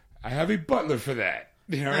 "No, I have a butler for that."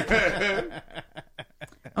 You know?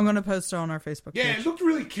 I'm going to post it on our Facebook Yeah, page. it looked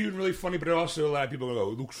really cute and really funny, but it also a lot of people go,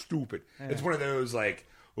 "Oh, it looks stupid." It's one of those like,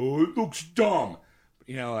 "Oh, it looks dumb."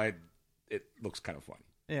 You know, it looks kind of funny.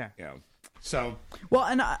 Yeah. You know, so Well,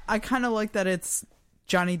 and I kind of like that it's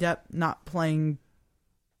Johnny Depp not playing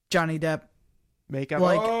Johnny Depp Makeup.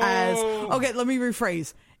 like Oh. as okay. Let me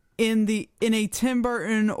rephrase. In a Tim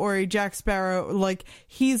Burton or a Jack Sparrow, like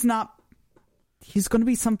he's not. He's going to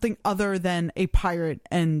be something other than a pirate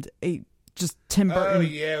and a just Tim Burton. oh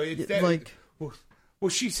yeah, it's that, like well,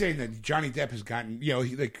 she's saying that Johnny Depp has gotten, you know,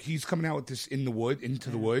 he's coming out with this into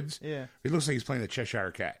the woods. Yeah. It looks like he's playing the Cheshire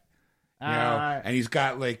Cat. You know, Ah. and he's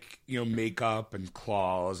got like, you know, makeup and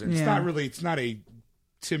claws, and Yeah. it's not a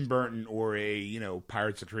Tim Burton or a, you know,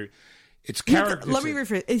 Pirates of the Caribbean. It's he- characters. let me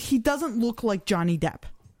rephrase. He doesn't look like Johnny Depp.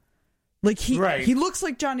 Like Right. he looks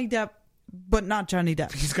like Johnny Depp, but not Johnny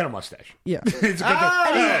Depp. He's got a mustache. Yeah. It's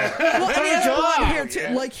got Well, and he has blonde hair too.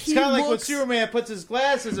 Yeah. Like It's he kind of like when looks. Superman puts his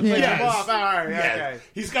glasses and puts Yes. them off. All right, yeah. okay.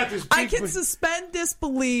 He's got this. I big can suspend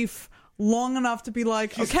disbelief long enough to be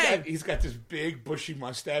like, okay. He's got this big bushy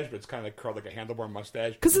mustache, but it's kind of like curled like a handlebar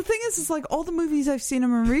mustache. Because the thing is like all the movies I've seen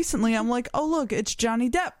him in recently, I'm like, oh look, it's Johnny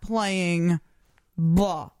Depp playing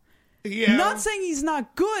blah. Yeah. Not saying he's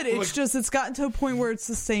not good. It's Like- just it's gotten to a point where it's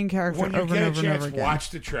the same character When you over get and a over and chance, over again. watch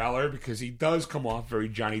the trailer because he does come off very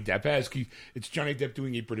Johnny Depp-esque. It's Johnny Depp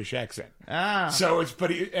doing a British accent. So it's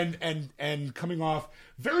and coming off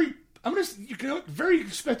very. Very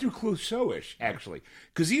Inspector Clouseau-ish actually,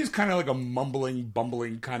 because he is kind of like a mumbling,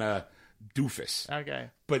 bumbling kind of doofus. Okay.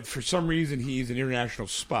 But for some reason, he's an international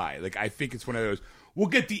spy. Like I think it's one of those. We'll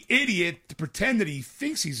get the idiot to pretend that he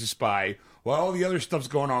thinks he's a spy while all the other stuff's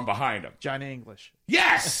going on behind him. Johnny English.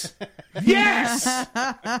 Yes! Yes!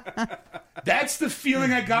 That's the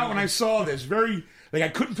feeling I got when I saw this. Very, like I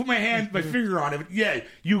couldn't put my finger on it. But yeah,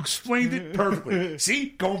 you explained it perfectly. See?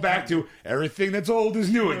 Going back to everything that's old is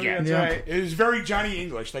new again. That's right. It is very Johnny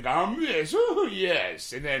English. Like, I'm this, oh,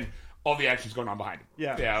 yes. And then all the action's going on behind him.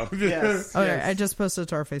 Yeah. Yeah. Yes. Okay, yes. I just posted it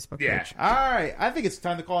to our Facebook Yeah. page. All right. I think it's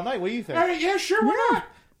time to call it night. What do you think? All right, yeah, sure, why not?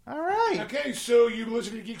 All right. Okay, so you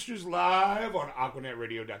listen to Geeksters live on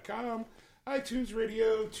AquanetRadio.com, iTunes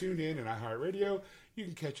Radio, TuneIn, and iHeartRadio. You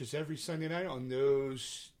can catch us every Sunday night on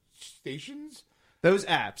those stations. Those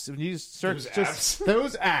apps. When you search Those just apps.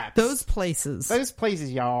 those apps. Those places. Those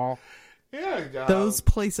places, y'all. Yeah, Those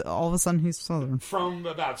places. All of a sudden, he's Southern. from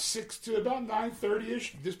about 6 to about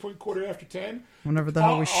 9:30ish. At this point, quarter after 10. Whenever the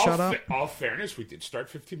hell we shut up. All fairness, we did start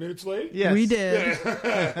 15 minutes late. Yes. We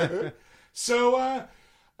did. So,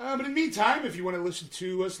 but in the meantime, if you want to listen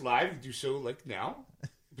to us live, you can do so like now.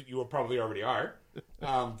 But you probably already are.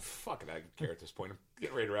 Fuck it, I don't care at this point. I'm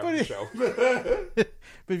getting ready to wrap up the show.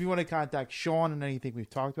 But if you want to contact Sean and anything we've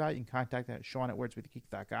talked about, you can contact him at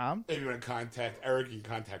Sean@wordswithgeeks.com. If you want to contact Eric, you can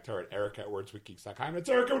contact her at eric@wordswithgeeks.com. It's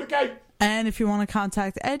Erica with a K. And if you want to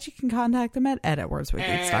contact Ed, you can contact him at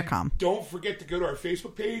ed@wordswithgeeks.com. And don't forget to go to our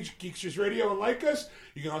Facebook page, Geeksters Radio, and like us.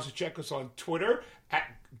 You can also check us on Twitter at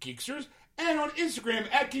Geeksters and on Instagram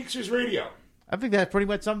at Geeksters Radio. I think that pretty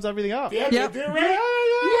much sums everything up. Yeah, Yep. they're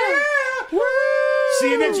right. Yeah. See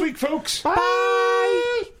you next week, folks.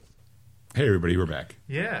 Bye. Hey, everybody, we're back.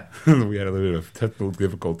 Yeah. We had a little bit of technical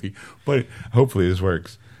difficulty, but hopefully this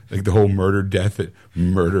works. Like the whole murder at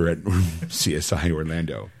CSI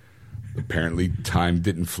Orlando. Apparently, time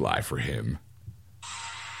didn't fly for him.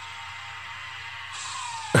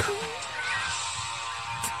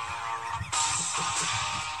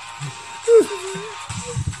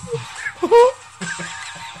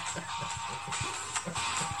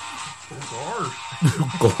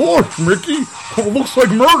 Gosh, Mickey, it looks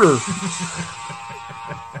like murder.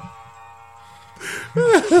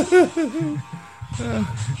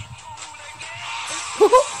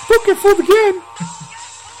 Look, it fooled again.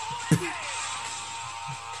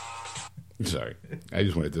 Sorry, I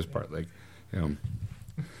just wanted this part, like,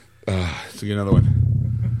 let's get another one.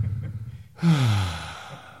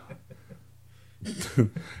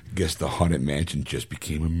 Guess the haunted mansion just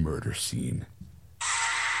became a murder scene.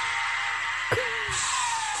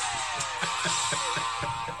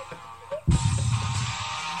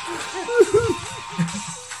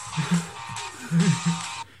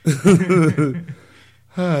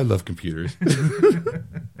 I love computers.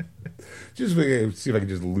 Just see if I can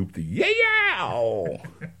just loop the yeah.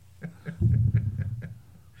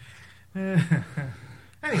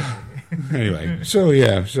 Anyway, so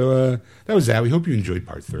that was that. We hope you enjoyed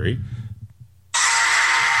part 3.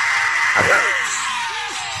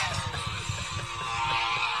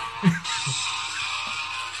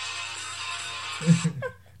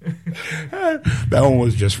 That one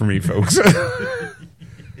was just for me, folks.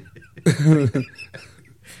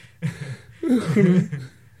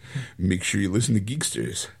 Make sure you listen to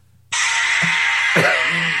Geeksters.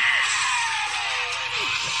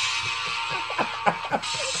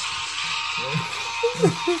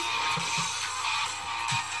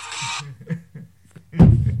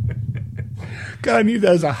 God, I need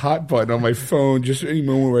that as a hot button on my phone. Just any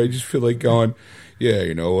moment where I just feel like going, yeah,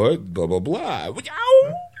 you know what? Blah, blah, blah.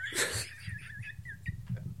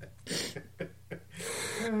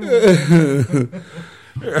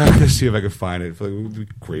 Let's see if I can find it. I feel like it would be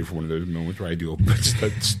great for one of those moments where I do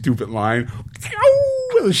that stupid line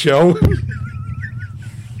with the show.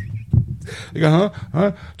 Like,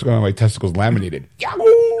 huh? Took on my testicles laminated.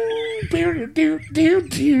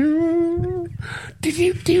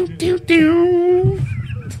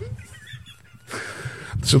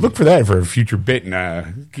 So look for that for a future bit in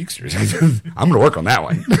Geeksters. I'm going to work on that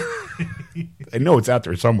one. I know it's out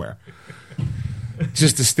there somewhere.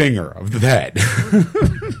 Just a stinger of that.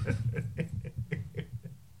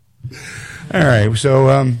 All right.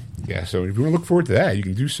 So, so if you want to look forward to that, you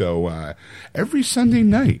can do so every Sunday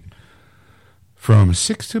night from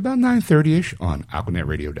 6 to about 9:30ish on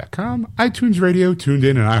AquanetRadio.com, iTunes Radio, Tuned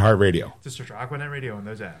In, and iHeartRadio. Just search Aquanet Radio on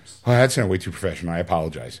those apps. Oh, that sounded way too professional. I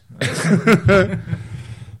apologize.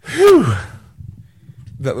 Whew.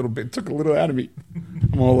 That little bit took a little out of me.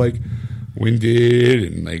 I'm all like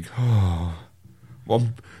winded and like, well,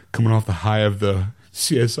 I'm coming off the high of the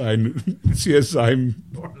CSI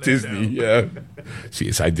Disney. Yeah.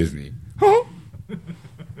 CSI Disney. Huh?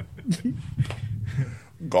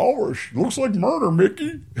 Gosh, looks like murder,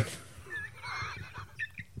 Mickey.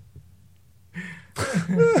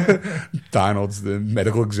 Donald's the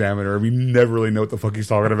medical examiner. We never really know what the fuck he's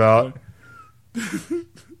talking about.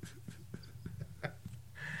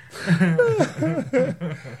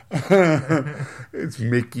 It's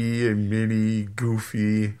Mickey and Minnie,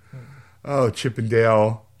 Goofy. Oh, Chip and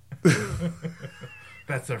Dale.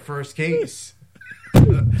 That's their first case.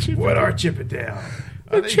 What are Chip and Dale?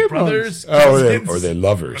 Are they Chipmunks. brothers? Or they're lovers. Are they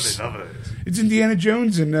lovers? It's Indiana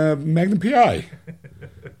Jones and Magnum P.I.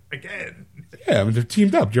 Again. Yeah, I mean, they're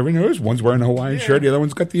teamed up. Do you ever notice? One's wearing a Hawaiian shirt, the other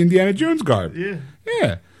one's got the Indiana Jones garb. Yeah.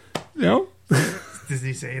 Yeah. You know? Is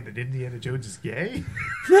Disney saying that Indiana Jones is gay?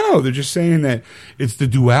 No, they're just saying that it's the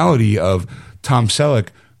duality of Tom Selleck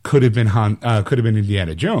could have been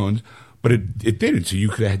Indiana Jones, but it didn't. So you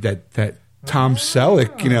could have had that Tom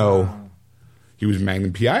Selleck, he was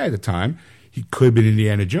Magnum P.I. at the time. He could have been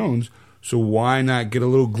Indiana Jones, so why not get a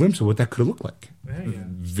little glimpse of what that could have looked like?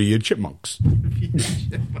 Via chipmunks.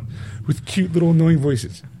 With cute little annoying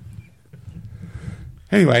voices.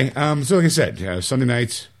 Anyway, so like I said, Sunday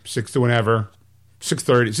nights, 6 to whenever, 6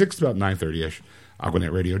 to about 9:30ish.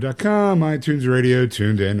 AquanetRadio.com, iTunes Radio,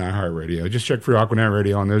 Tuned In, iHeartRadio. Just check for Aquanet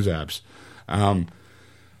Radio on those apps.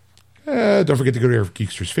 Don't forget to go to our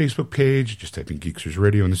Geeksters Facebook page. Just type in Geeksters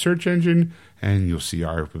Radio in the search engine, and you'll see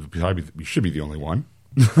we should be the only one.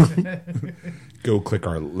 Go click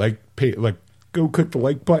our go click the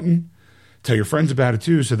like button. Tell your friends about it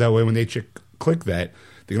too, so that way when they click that,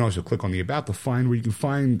 they can also click on the About to find where you can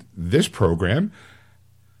find this program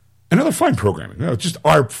and other fine programming. No, just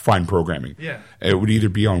our fine programming. Yeah. It would either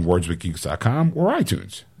be on wordswithgeeks.com or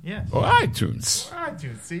iTunes. Yes. Or iTunes.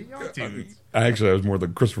 iTunes, see? iTunes. Actually, I was more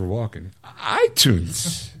like Christopher Walken.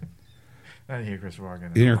 iTunes. I didn't hear Christopher Walken. You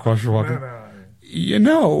didn't hear Christopher Walken? No. You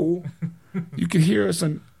know, you can hear us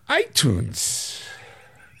on iTunes.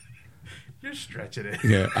 You're stretching it.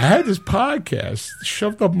 Yeah, I had this podcast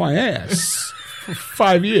shoved up my ass for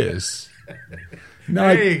 5 years. Now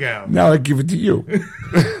There you go. Now I give it to you.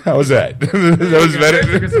 How was that? That was There's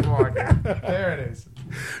better. Christopher Walken. There it is.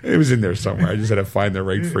 It was in there somewhere. I just had to find the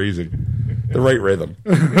right phrasing, the right rhythm.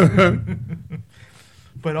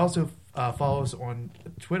 But also follow us on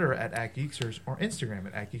Twitter at @Geeksters or Instagram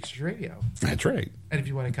at @Geeksters Radio. That's right. And if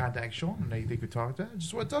you want to contact Sean and anything we talked about,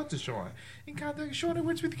 just want to talk to Sean, you can contact Sean at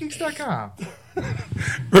wordswithgeeks.com.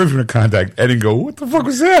 Or if you want to contact Ed and go, what the fuck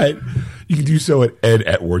was that? You can do so at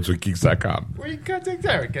ed@wordswithgeeks.com. Or you can contact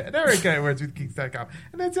Erica at wordswithgeeks.com.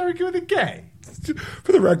 And that's Erica with a K.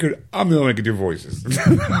 For the record, I'm the only one that can do voices.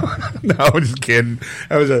 No, I'm just kidding.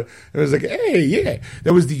 It was like, hey, yeah.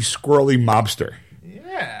 That was the squirrely mobster.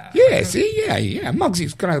 Yeah. Yeah, see? Yeah.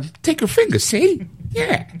 Muggsy's gonna take her finger, see?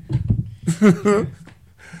 Yeah.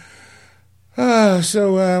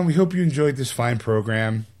 So we hope you enjoyed this fine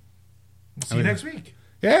program. We'll see you next week.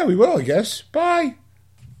 Yeah, we will, I guess. Bye.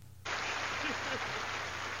 Yeah,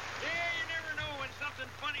 you never know when something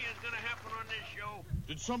funny is going to happen on this show.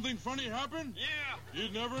 Did something funny happen? Yeah.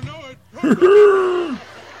 You'd never know it.